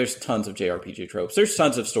know, I mean, there's tons of JRPG tropes. There's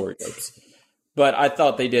tons of story tropes. But I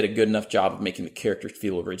thought they did a good enough job of making the characters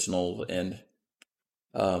feel original. And,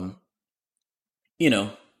 you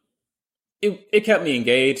know, It kept me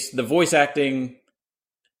engaged. The voice acting,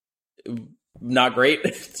 not great.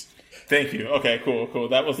 Thank you. Okay, cool.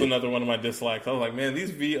 That was another one of my dislikes. I was like, man, these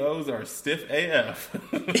VOs are stiff AF.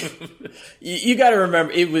 You got to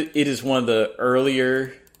remember, it is one of the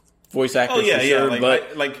earlier voice actors. Oh yeah, for yeah.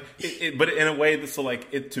 sure, But in a way, so like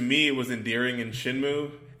it to me, it was endearing in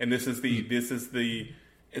Shenmue, and this is the.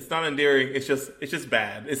 It's not endearing. It's just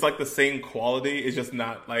bad. It's like the same quality. It's just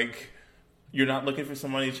not like. You're not looking for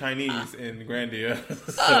somebody Chinese in Grandia.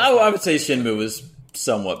 I would say Shenmue was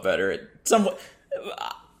somewhat better.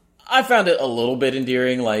 I found it a little bit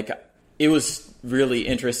endearing. Like, it was really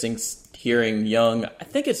interesting hearing young. I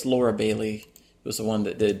think it's Laura Bailey was the one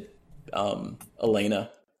that did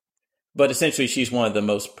Elena, but essentially she's one of the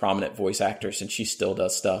most prominent voice actors, and she still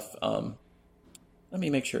does stuff. Let me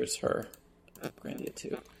make sure it's her. Grandia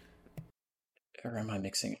 2. Or am I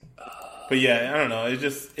mixing it? But yeah, I don't know.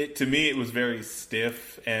 To me, it was very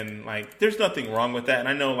stiff, and like, there's nothing wrong with that. And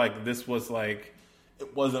I know, like, this was like,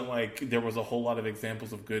 it wasn't like there was a whole lot of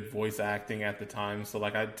examples of good voice acting at the time. So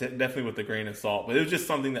like, definitely with a grain of salt, but it was just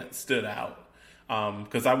something that stood out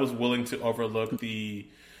because I was willing to overlook the,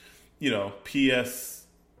 PS.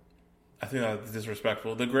 I think that's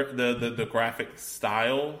disrespectful. The graphic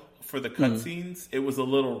style for the cutscenes, it was a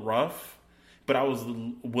little rough. But I was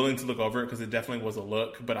willing to look over it because it definitely was a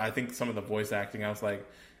look. But I think some of the voice acting, I was like,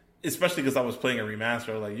 especially because I was playing a remaster,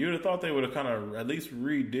 I was like, you would have thought they would have kind of at least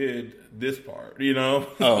redid this part,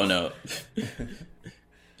 Oh, no.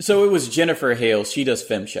 So it was Jennifer Hale. She does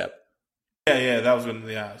FemShep. Yeah, that was when,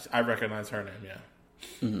 I recognize her name, yeah.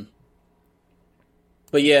 Mm-hmm.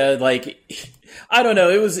 But yeah, like, I don't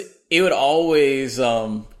know. It would always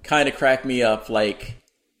kind of crack me up, like,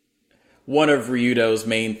 one of Ryudo's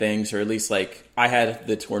main things, or at least like I had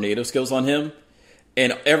the tornado skills on him,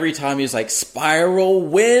 and every time he was like, spiral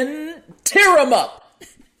wind, tear him up.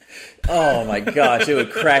 Oh my gosh, it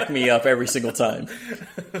would crack me up every single time.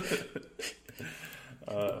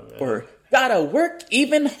 Or gotta work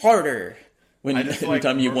even harder.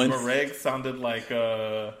 Anytime you win. Mareg sounded like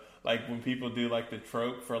when people do like the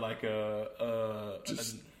trope for like an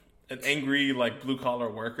angry like blue collar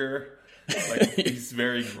worker. Like, he's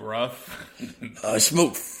very gruff. I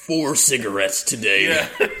smoked 4 cigarettes today. Yeah.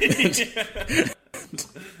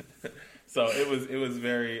 So it was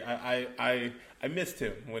very. I missed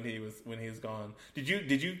him when he was gone. Did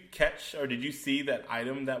you catch or did you see that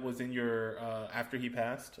item that was in your after he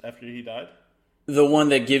died? The one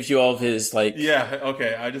that gives you all of his like. Yeah.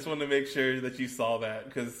 Okay. I just wanted to make sure that you saw that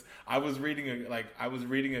because I was reading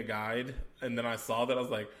a guide and then I saw that I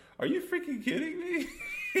was like, are you freaking kidding me?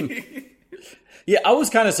 Yeah, I was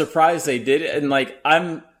kind of surprised they did it, and like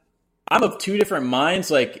I'm of two different minds.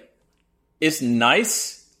 Like, it's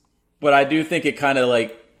nice, but I do think it kind of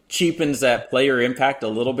like cheapens that player impact a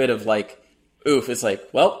little bit. Of like, oof, it's like,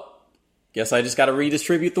 well, guess I just got to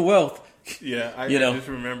redistribute the wealth. Yeah, I just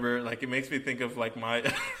remember like it makes me think of like my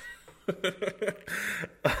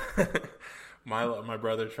my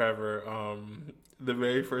brother Trevor. The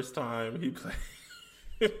very first time he played.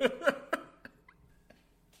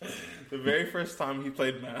 The very first time he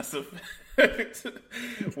played Mass Effect,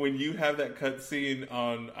 when you have that cutscene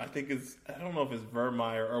on, I don't know if it's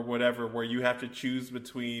Vermeer or whatever, where you have to choose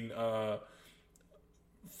between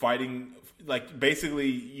fighting, like basically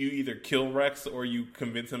you either kill Rex or you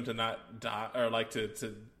convince him to not die or like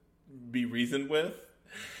to be reasoned with.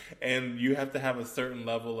 And you have to have a certain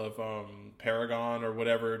level of Paragon or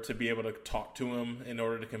whatever to be able to talk to him in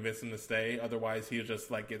order to convince him to stay. Otherwise, he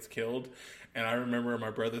just like gets killed. And I remember in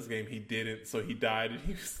my brother's game, he didn't, so he died. And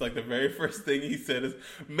he was like, the very first thing he said is,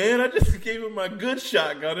 "Man, I just gave him my good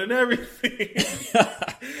shotgun and everything."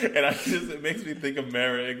 And it makes me think of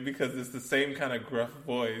Merrick because it's the same kind of gruff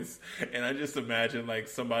voice. And I just imagine like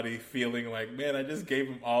somebody feeling like, man, I just gave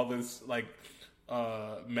him all this like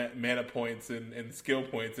mana points and skill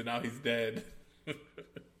points, and now he's dead.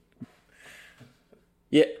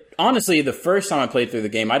 Yeah, honestly, the first time I played through the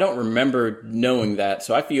game, I don't remember knowing that,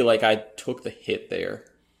 so I feel like I took the hit there.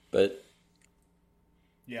 But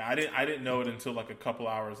yeah, I didn't know it until like a couple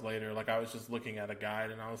hours later. Like I was just looking at a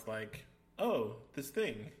guide, and I was like, "Oh, this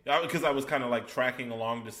thing," because I was kind of like tracking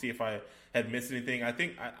along to see if I had missed anything. I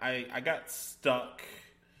think I got stuck.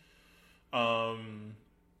 I'm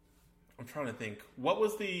trying to think. What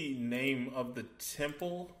was the name of the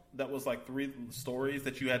temple that was like 3 stories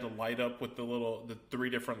that you had to light up with the 3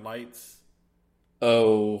 different lights?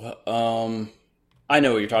 Oh, I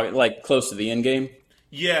know what you're talking. Like close to the end game.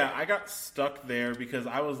 Yeah, I got stuck there because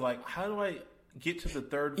I was like, how do I get to the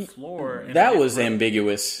 3rd floor? And that was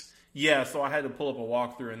ambiguous. Yeah, so I had to pull up a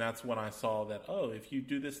walkthrough, and that's when I saw that, oh, if you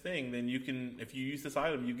do this thing, then you can, if you use this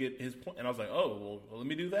item, you get his point. And I was like, oh, well let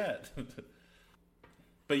me do that.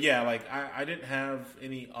 But yeah, like I didn't have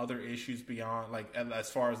any other issues beyond like as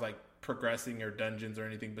far as like progressing or dungeons or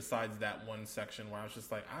anything besides that one section where I was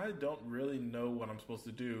just like, I don't really know what I'm supposed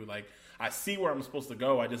to do. Like I see where I'm supposed to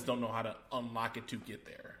go, I just don't know how to unlock it to get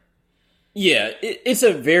there. Yeah, it's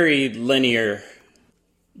a very linear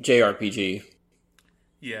JRPG.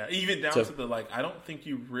 Yeah, even down to the like, I don't think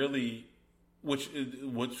you really, which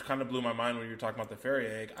kind of blew my mind when you were talking about the fairy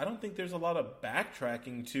egg. I don't think there's a lot of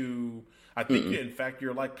backtracking to. I think, in fact,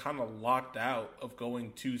 you're like kind of locked out of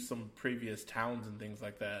going to some previous towns and things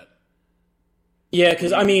like that. Yeah,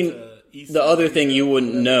 because I mean, the other thing you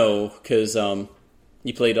wouldn't know because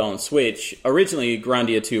you played on Switch. Originally,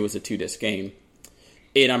 Grandia 2 was a 2-disc game,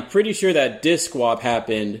 and I'm pretty sure that disc swap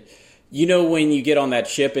happened you know when you get on that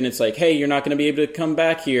ship and it's like, hey, you're not going to be able to come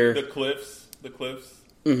back here. The cliffs.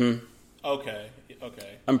 Mm-hmm. Okay.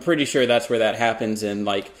 I'm pretty sure that's where that happens, and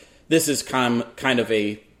like this is kind of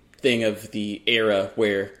a thing of the era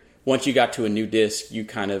where once you got to a new disc, you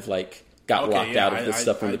kind of like got locked out of the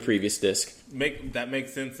stuff from the previous disc. That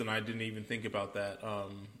makes sense, and I didn't even think about that.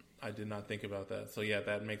 I did not think about that. So yeah,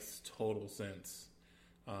 that makes total sense.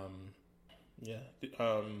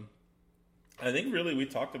 I think really we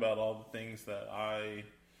talked about all the things that I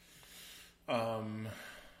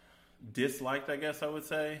disliked, I guess I would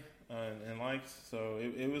say, and liked. So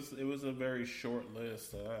it was a very short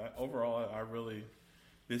list. Overall, I really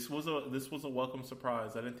this was a welcome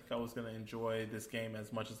surprise. I didn't think I was going to enjoy this game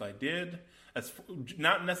as much as I did.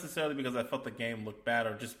 Not necessarily because I felt the game looked bad,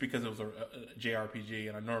 or just because it was a JRPG,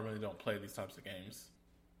 and I normally don't play these types of games.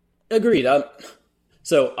 Agreed.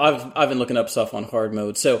 So I've been looking up stuff on hard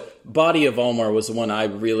mode. So Body of Almar was the one I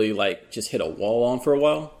really like just hit a wall on for a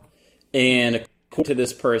while. And according to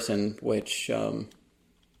this person, which I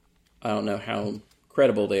don't know how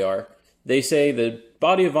credible they are, they say the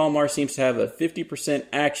Body of Almar seems to have a 50%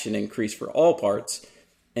 action increase for all parts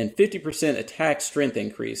and 50% attack strength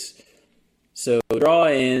increase. So draw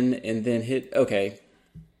in and then hit. Okay,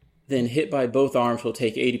 then hit by both arms will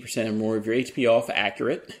take 80% or more of your HP off.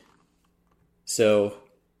 Accurate. So,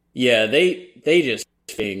 yeah, they just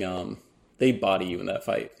they body you in that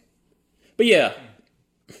fight. But yeah,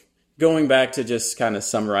 going back to just kind of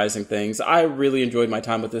summarizing things, I really enjoyed my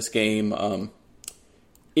time with this game.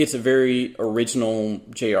 It's a very original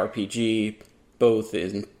JRPG, both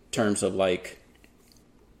in terms of like,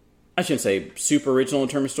 I shouldn't say super original in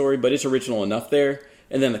terms of story, but it's original enough there.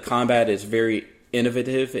 And then the combat is very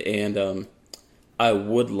innovative, and I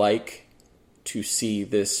would like to see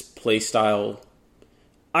this playstyle.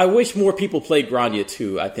 I wish more people played Grandia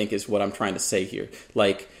 2, I think is what I'm trying to say here.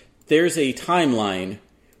 Like, there's a timeline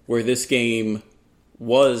where this game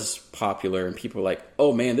was popular and people were like,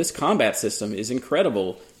 oh man, this combat system is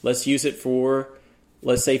incredible. Let's use it for,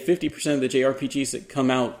 let's say, 50% of the JRPGs that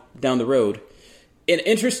come out down the road. And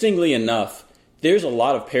interestingly enough, there's a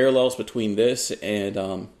lot of parallels between this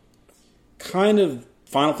and kind of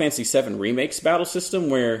Final Fantasy VII Remake's battle system,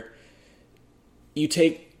 where you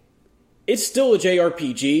take, it's still a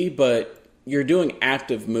JRPG, but you're doing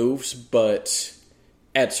active moves, but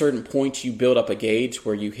at certain points you build up a gauge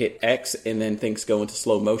where you hit X and then things go into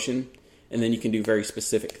slow motion, and then you can do very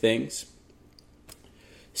specific things.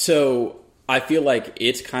 So I feel like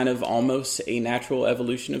it's kind of almost a natural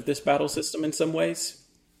evolution of this battle system in some ways.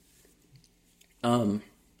 But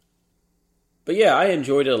yeah, I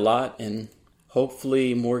enjoyed it a lot, and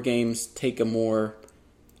hopefully more games take a more,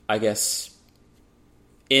 I guess,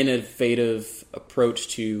 innovative approach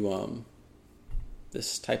to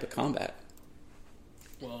this type of combat.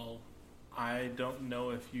 Well, I don't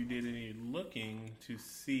know if you did any looking to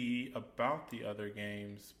see about the other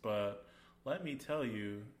games, but let me tell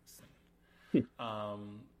you.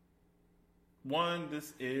 One,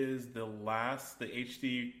 this is the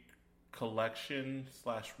HD collection /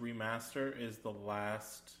 remaster is the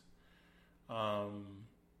last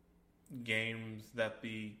games that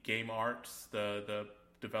the Game Arts, the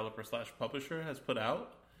developer / publisher, has put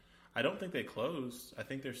out. I don't think they closed. I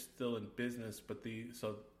think they're still in business, but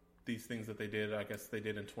these things that they did, I guess they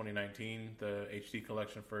did in 2019, the HD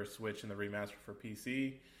collection for Switch and the remaster for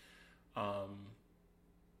PC.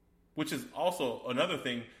 Which is also another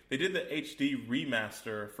thing. They did the HD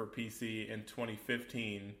remaster for PC in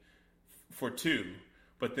 2015 for 2,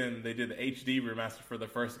 but then they did the HD remaster for the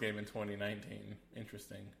first game in 2019.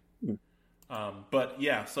 Interesting. But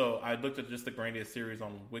yeah, so I looked at just the Grandia series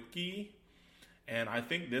on Wiki, and I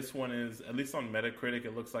think this one is, at least on Metacritic,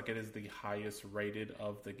 it looks like it is the highest rated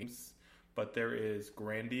of the games. But there is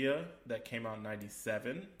Grandia that came out in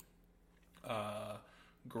 97,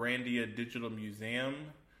 Grandia Digital Museum,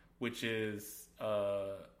 which is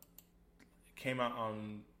came out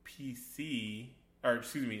on PC, or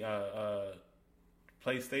excuse me,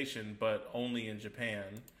 PlayStation, but only in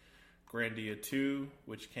Japan. Grandia 2,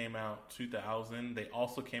 which came out 2000. They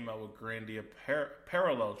also came out with Grandia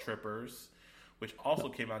Parallel Trippers, which also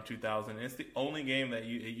came out 2000. And it's the only game that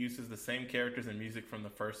it uses the same characters and music from the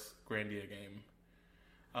first Grandia game.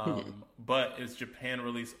 But it's Japan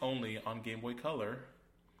release only on Game Boy Color.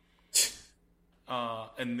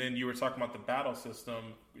 And then you were talking about the battle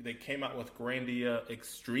system. They came out with Grandia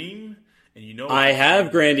Extreme, and you know I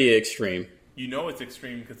have Grandia Extreme. You know it's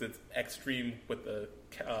Extreme because it's Extreme with the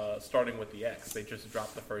starting with the X. They just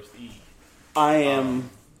dropped the first E. I am.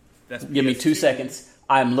 That's give PS2. me 2 seconds.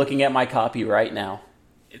 I'm looking at my copy right now.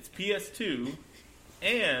 It's PS2,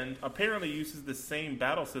 and apparently uses the same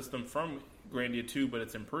battle system from Grandia 2, but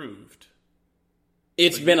it's improved.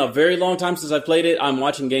 It's been a very long time since I've played it. I'm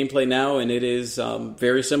watching gameplay now, and it is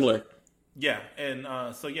very similar. Yeah, and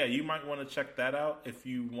you might want to check that out if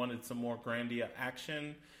you wanted some more Grandia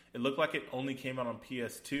action. It looked like it only came out on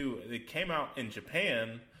PS2. It came out in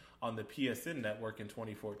Japan on the PSN network in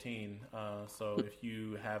 2014. So if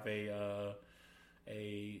you have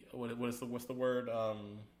what's the word?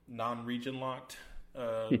 Non-region locked.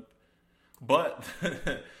 But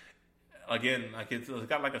again, like it's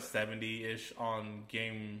got like a 70-ish on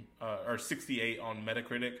game or 68 on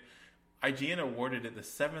Metacritic. IGN awarded it the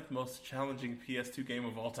 7th most challenging PS2 game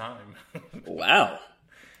of all time. Wow.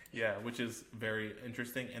 Yeah, which is very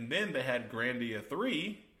interesting. And then they had Grandia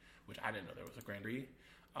 3, which I didn't know there was a Grandia.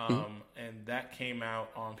 And that came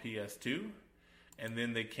out on PS2. And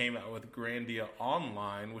then they came out with Grandia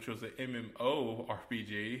Online, which was an MMO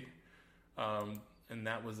RPG. And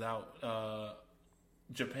that was out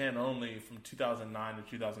Japan only from 2009 to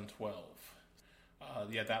 2012.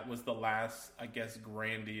 That was the last, I guess,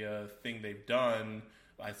 Grandia thing they've done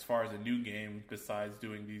as far as a new game, besides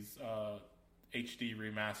doing these HD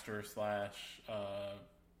remaster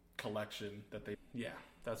 / collection that they... Yeah,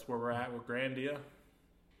 that's where we're at with Grandia.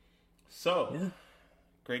 So,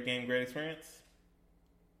 great game, great experience?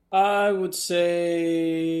 I would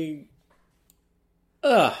say...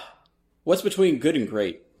 what's between good and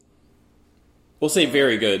great? We'll say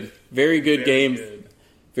very good. Very good game. Good.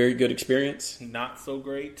 Very good experience. Not so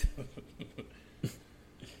great.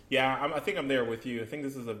 Yeah, I think I'm there with you. I think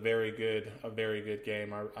this is a very good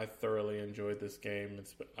game. I thoroughly enjoyed this game.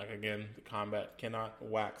 It's like, again, the combat cannot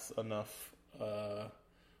wax enough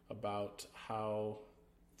about how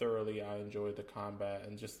thoroughly I enjoyed the combat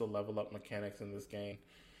and just the level up mechanics in this game.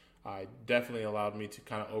 I definitely allowed me to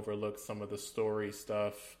kind of overlook some of the story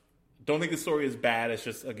stuff. Don't think the story is bad. It's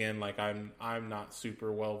just, again, like I'm not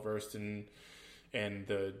super well versed in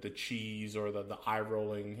the cheese or the eye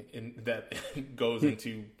rolling that goes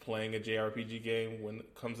into playing a JRPG game when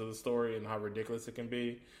it comes to the story and how ridiculous it can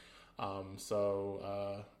be.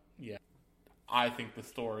 I think the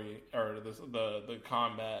story or the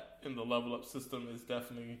combat and the level up system is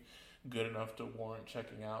definitely good enough to warrant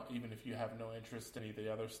checking out, even if you have no interest in any of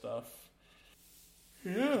the other stuff.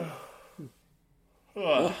 Yeah.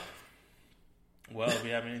 Well, do we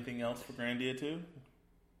have anything else for Grandia 2?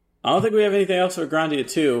 I don't think we have anything else for Grandia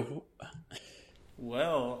 2.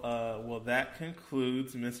 Well, that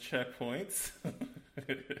concludes Missed Checkpoints.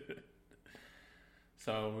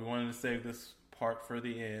 So we wanted to save this part for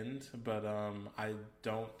the end, but I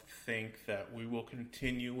don't think that we will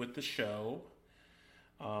continue with the show.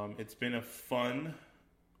 It's been a fun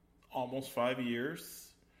almost 5 years.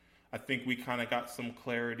 I think we kind of got some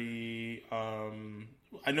clarity.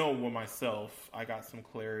 I know with myself, I got some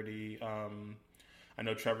clarity. I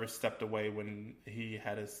know Trevor stepped away when he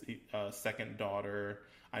had his second daughter.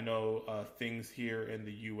 I know things here in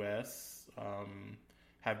the U.S.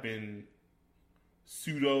 Have been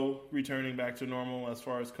pseudo returning back to normal as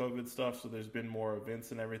far as COVID stuff. So there's been more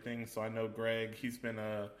events and everything. So I know Greg, he's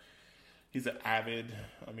an avid,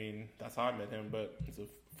 I mean, that's how I met him, but he's a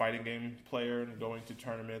fighting game player and going to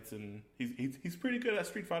tournaments, and he's pretty good at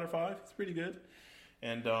Street Fighter V. He's pretty good.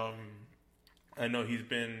 And I know he's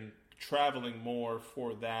been traveling more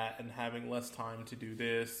for that and having less time to do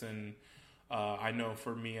this. And I know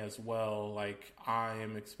for me as well, like, I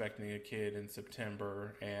am expecting a kid in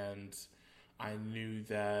September, and I knew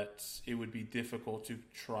that it would be difficult to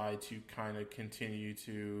try to kind of continue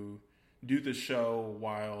to do the show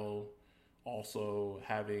while also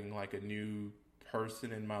having like a new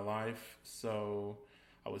person in my life. So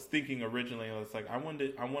I was thinking originally, I was like, I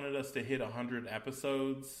wanted us to hit 100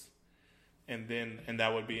 episodes, and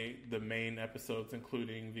that would be the main episodes,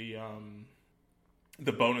 including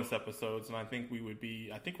the bonus episodes. And I think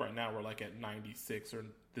right now we're like at 96, or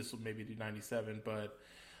this will maybe do 97. But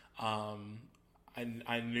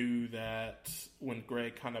I knew that when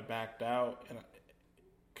Greg kind of backed out, and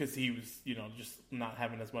because he was, just not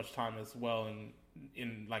having as much time as well, and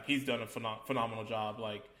in like he's done a phenomenal job,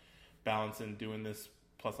 like balancing doing this.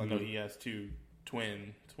 Plus, I know he has two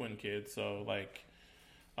twin kids, so like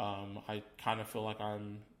I kind of feel like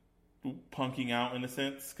I'm punking out in a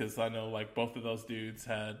sense, because I know like both of those dudes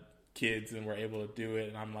had kids and were able to do it,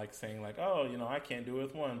 and I'm like saying like, oh, I can't do it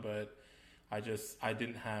with one, but I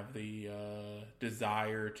didn't have the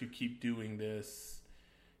desire to keep doing this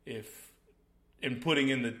and putting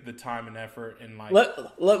in the time and effort, and like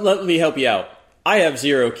let me help you out. I have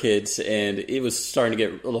 0 kids, and it was starting to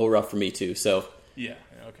get a little rough for me too. So yeah,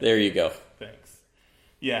 okay. There you go. Thanks.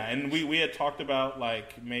 Yeah, and we had talked about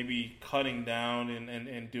like maybe cutting down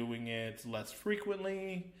and doing it less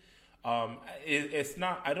frequently. It's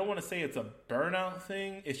not. I don't want to say it's a burnout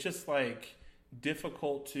thing. It's just like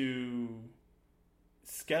difficult to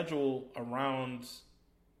schedule around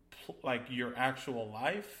like your actual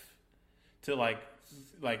life to like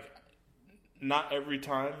not every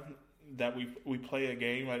time that we play a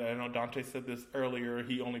game. I know Dante said this earlier.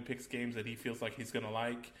 He only picks games that he feels like he's gonna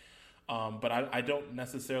like. But I don't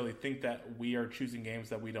necessarily think that we are choosing games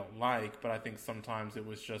that we don't like. But I think sometimes it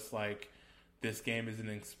was just like, this game isn't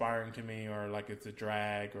inspiring to me, or like it's a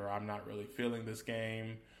drag, or I'm not really feeling this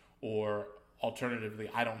game, or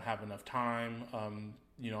alternatively, I don't have enough time. I'm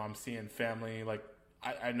seeing family. Like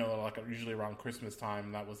I know, like usually around Christmas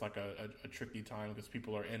time, that was like a tricky time because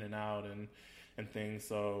people are in and out and things.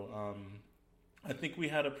 So I think we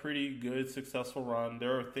had a pretty good, successful run.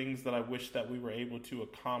 There are things that I wish that we were able to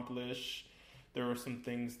accomplish. There were some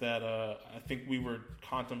things that I think we were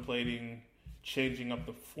contemplating changing up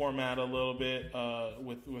the format a little bit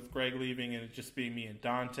with Greg leaving and it just being me and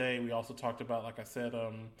Dante. We also talked about, like I said,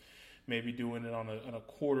 maybe doing it on a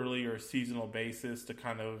quarterly or seasonal basis to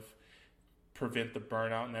kind of prevent the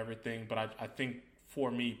burnout and everything. But I think for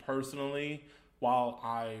me personally, while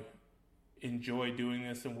I enjoy doing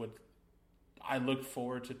this and I look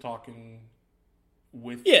forward to talking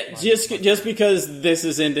with just because this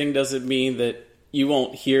is ending doesn't mean that you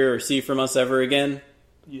won't hear or see from us ever again.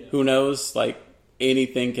 Yeah. Who knows? Like,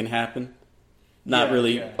 anything can happen. Not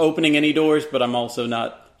really opening any doors, but I'm also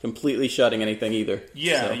not completely shutting anything either.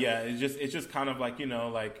 Yeah. It's just kind of like,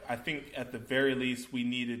 like I think at the very least we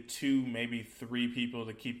needed 2, maybe 3 people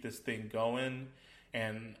to keep this thing going,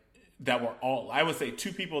 and that were I would say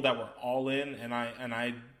 2 people that were all in, and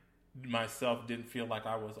I myself didn't feel like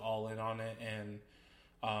I was all in on it, and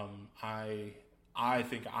I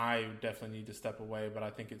think I definitely need to step away, but I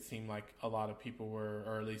think it seemed like a lot of people were,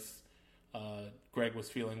 or at least Greg was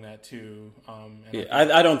feeling that too.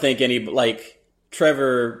 I don't think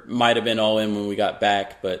Trevor might have been all in when we got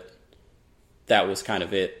back, but that was kind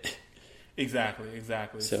of it. Exactly.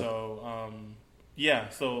 So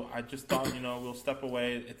so I just thought, we'll step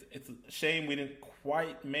away. It's a shame we didn't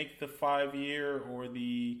quite make the 5-year or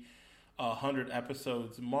the 100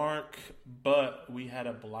 episodes mark, but we had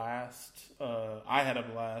a blast. I had a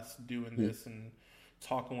blast doing this and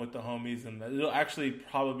talking with the homies, and it'll actually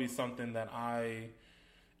probably be something that I'm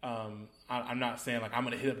not saying like I'm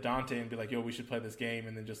gonna hit up Dante and be like, yo, we should play this game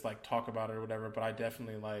and then just like talk about it or whatever, but I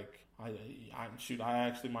definitely I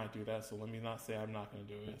actually might do that, so let me not say I'm not gonna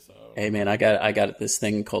do it. So hey man, I got this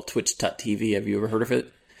thing called Twitch.tv. Have you ever heard of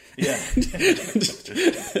it? Yeah.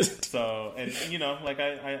 So, and like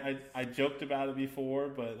I joked about it before,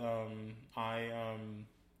 but I'm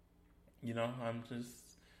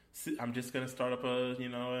just gonna start up a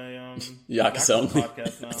Yakuza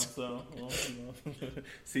podcast now. So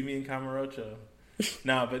see me in Kamurocho.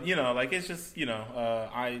 No, but like it's just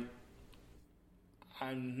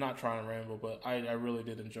I'm not trying to ramble, but I really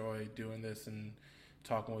did enjoy doing this and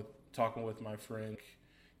talking with my friend,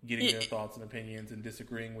 getting their thoughts and opinions and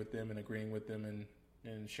disagreeing with them and agreeing with them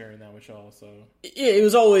and sharing that with y'all. So it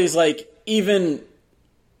was always like, even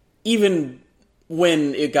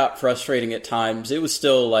when it got frustrating at times, it was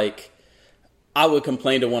still like, I would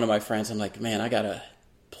complain to one of my friends. I'm like, man, I gotta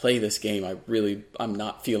play this game. I'm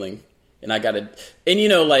not feeling, and I gotta,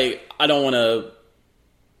 and like, I don't want to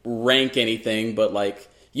rank anything, but like,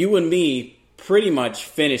 you and me pretty much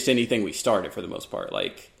finished anything we started for the most part.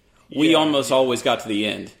 Like, we almost always got to the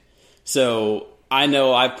end. So I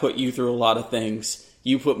know I put you through a lot of things.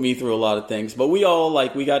 You put me through a lot of things, but we all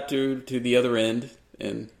we got to the other end.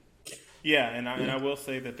 And and I will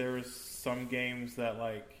say that there was some games that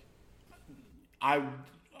I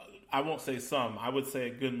won't say some. I would say a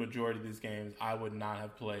good majority of these games I would not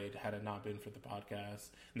have played had it not been for the podcast.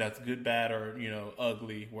 And that's good, bad, or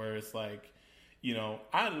ugly. Where it's like,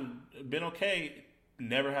 I've been okay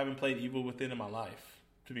never having played Evil Within in my life,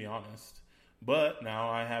 to be honest. But now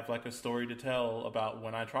I have a story to tell about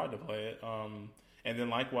when I tried to play it. And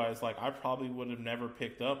then likewise, I probably would have never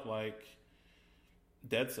picked up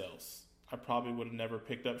Dead Cells. I probably would have never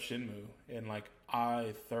picked up Shenmue. And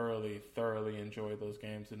I thoroughly enjoy those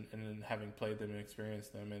games and having played them and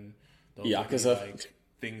experienced them. And those Yakuza. are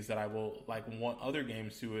things that I will want other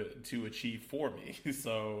games to achieve for me.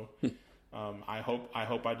 So I hope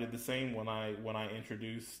I did the same when I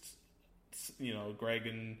introduced Greg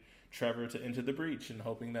and Trevor to Into the Breach, and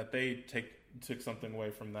hoping that they took something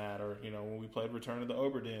away from that, or when we played Return of the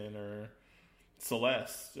Oberdin or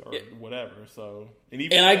Celeste or whatever. So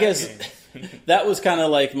and I guess that was kind of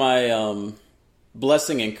my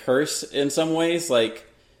blessing and curse in some ways.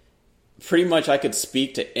 pretty much I could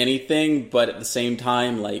speak to anything, but at the same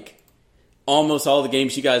time, like, almost all the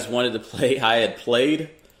games you guys wanted to play, I had played,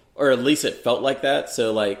 or at least it felt like that.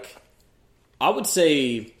 So, like, I would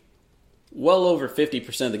say well over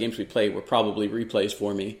 50% of the games we played were probably replays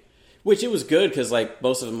for me, which it was good because, like,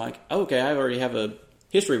 most of them, like, oh, okay, I already have a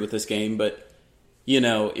history with this game, but, you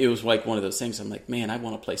know, it was like one of those things. I'm like, man, I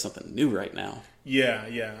want to play something new right now.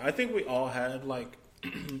 Yeah. I think we all had, like,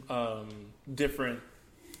 different,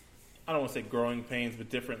 I don't want to say growing pains, but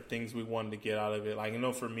different things we wanted to get out of it. Like, you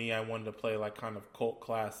know, for me, I wanted to play, like, kind of cult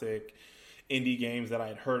classic indie games that I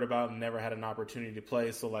had heard about and never had an opportunity to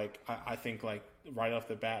play. So, like, I think, like, right off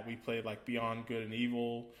the bat, we played, like, Beyond Good and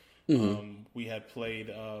Evil. Mm-hmm. We had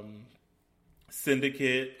played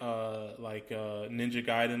Syndicate, Ninja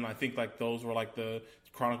Gaiden. I think, like, those were, like, the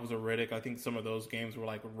Chronicles of Riddick. I think some of those games were,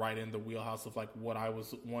 like, right in the wheelhouse of, like, what I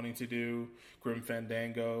was wanting to do. Grim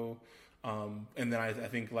Fandango. And then I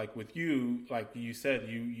think, like, with you, like you said,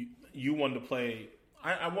 you wanted to play...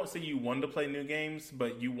 I won't say you wanted to play new games,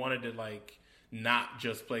 but you wanted to, like, not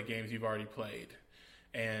just play games you've already played.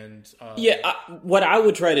 And what I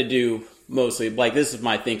would try to do mostly, like, this is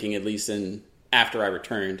my thinking, at least in after I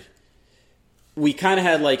returned, we kind of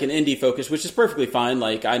had, like, an indie focus, which is perfectly fine.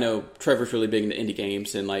 Like, I know Trevor's really big into indie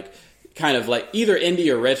games and, like, kind of like either indie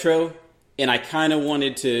or retro, and I kind of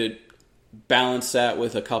wanted to balance that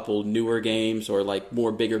with a couple newer games or, like,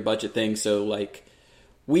 more bigger budget things. So, like,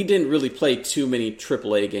 we didn't really play too many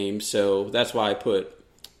AAA games, so that's why I put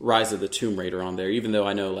Rise of the Tomb Raider on there, even though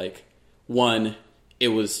I know, like, one, it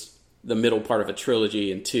was the middle part of a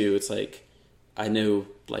trilogy, and two, it's like, I knew,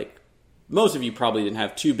 like, most of you probably didn't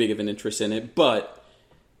have too big of an interest in it, but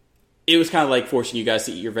it was kind of like forcing you guys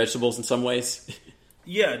to eat your vegetables in some ways.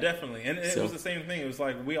 Yeah, definitely. And it was the same thing. It was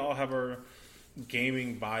like, we all have our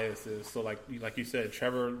gaming biases. So, like you said,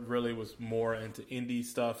 Trevor really was more into indie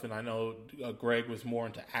stuff, and I know Greg was more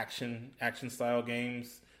into action style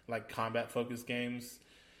games, like combat focused games.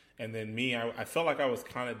 And then me, I felt like I was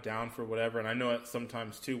kind of down for whatever. And I know it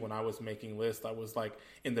sometimes too, when I was making lists, I was like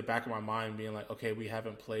in the back of my mind being like, okay, we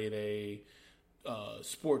haven't played a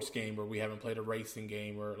sports game, or we haven't played a racing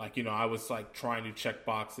game, or, like, you know, I was like trying to check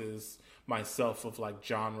boxes myself of, like,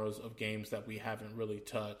 genres of games that we haven't really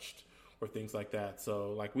touched, or things like that.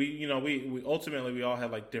 So, like, we ultimately, we all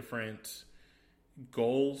had, like, different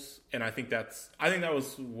goals. And I think that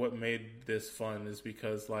was what made this fun, is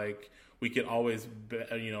because, like, we could always,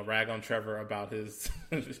 rag on Trevor about his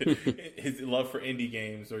his love for indie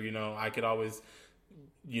games, or, you know, I could always,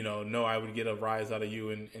 know I would get a rise out of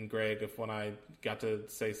you and Greg if when I got to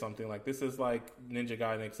say something like, this is like Ninja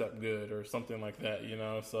Gaiden except good, or something like that, you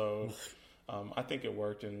know. So I think it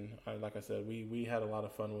worked, and like I said, we had a lot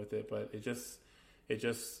of fun with it, but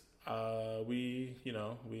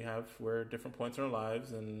we're at different points in our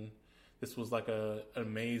lives, and this was like an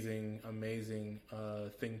amazing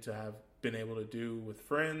thing to have been able to do with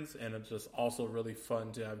friends, and it's just also really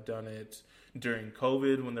fun to have done it during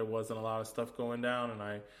COVID when there wasn't a lot of stuff going down. And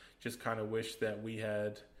I just kind of wish that we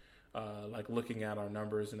had, like, looking at our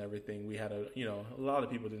numbers and everything, we had a lot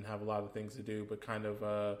of people didn't have a lot of things to do, but kind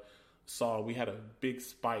of saw we had a big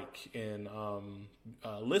spike in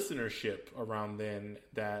listenership around then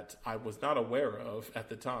that I was not aware of at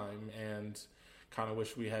the time, and kind of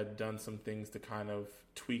wish we had done some things to kind of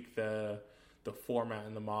tweak the format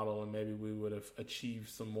and the model, and maybe we would have achieved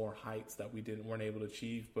some more heights that we weren't able to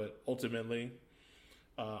achieve. But ultimately,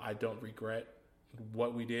 I don't regret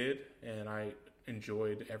what we did, and I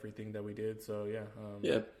enjoyed everything that we did. So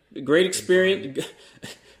great experience.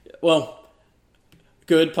 Well,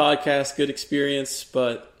 good podcast, good experience.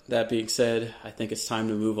 But that being said, I think it's time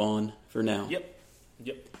to move on for now. Yep,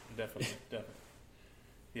 definitely.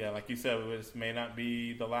 Yeah, like you said, this may not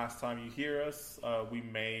be the last time you hear us. We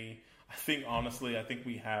may. I think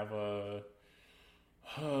we have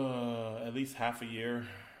at least half a year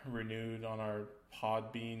renewed on our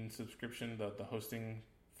Podbean subscription, the hosting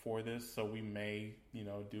for this. So we may,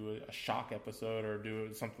 do a shock episode or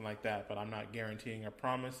do something like that. But I'm not guaranteeing or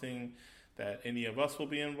promising that any of us will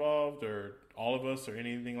be involved, or all of us, or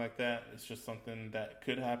anything like that. It's just something that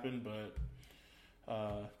could happen. But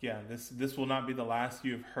this will not be the last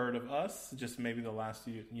you have heard of us. Just maybe the last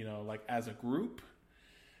like as a group.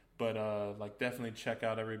 But definitely check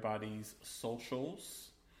out everybody's socials.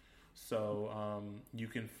 So you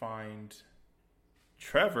can find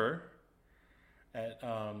Trevor at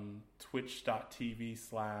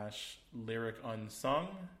twitch.tv/lyricunsung.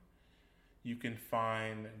 You can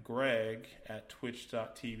find Greg at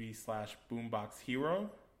twitch.tv/boomboxhero.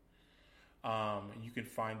 You can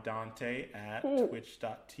find Dante at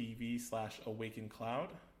twitch.tv/awakencloud.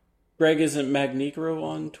 Greg isn't Magnegro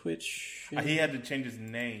on Twitch? He had to change his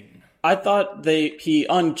name. I thought he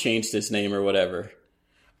unchanged his name or whatever.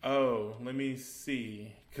 Oh, let me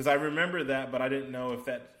see. Because I remember that, but I didn't know if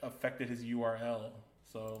that affected his URL.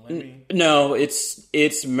 So let me... No, it's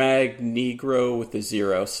Magnegro with a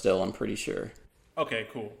 0 still, I'm pretty sure. Okay,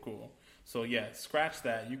 cool. So yeah, scratch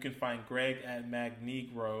that. You can find Greg at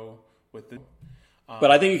Magnegro with the... but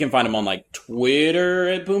I think you can find him on like Twitter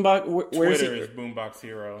at Boombox. Where Twitter is is Boombox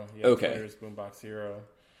Hero. Yeah, okay. Twitter is Boombox Hero.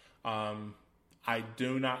 I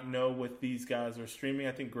do not know what these guys are streaming.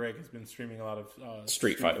 I think Greg has been streaming a lot of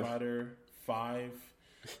Street Fighter 5.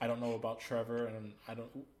 I don't know about Trevor, and I don't.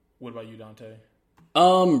 What about you, Dante?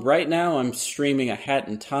 Right now I'm streaming A Hat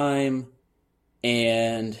in Time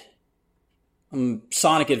and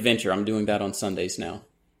Sonic Adventure. I'm doing that on Sundays now.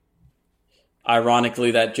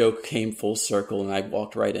 Ironically, that joke came full circle, and I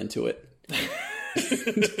walked right into it.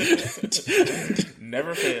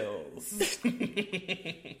 Never fails.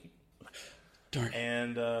 Darn.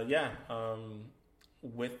 And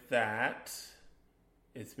with that,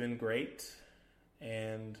 it's been great,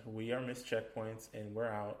 and we are Missed Checkpoints, and we're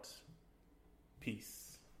out.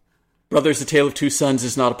 Peace. Brothers, A Tale of Two Sons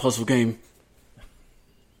is not a puzzle game.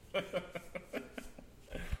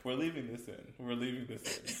 We're leaving this in.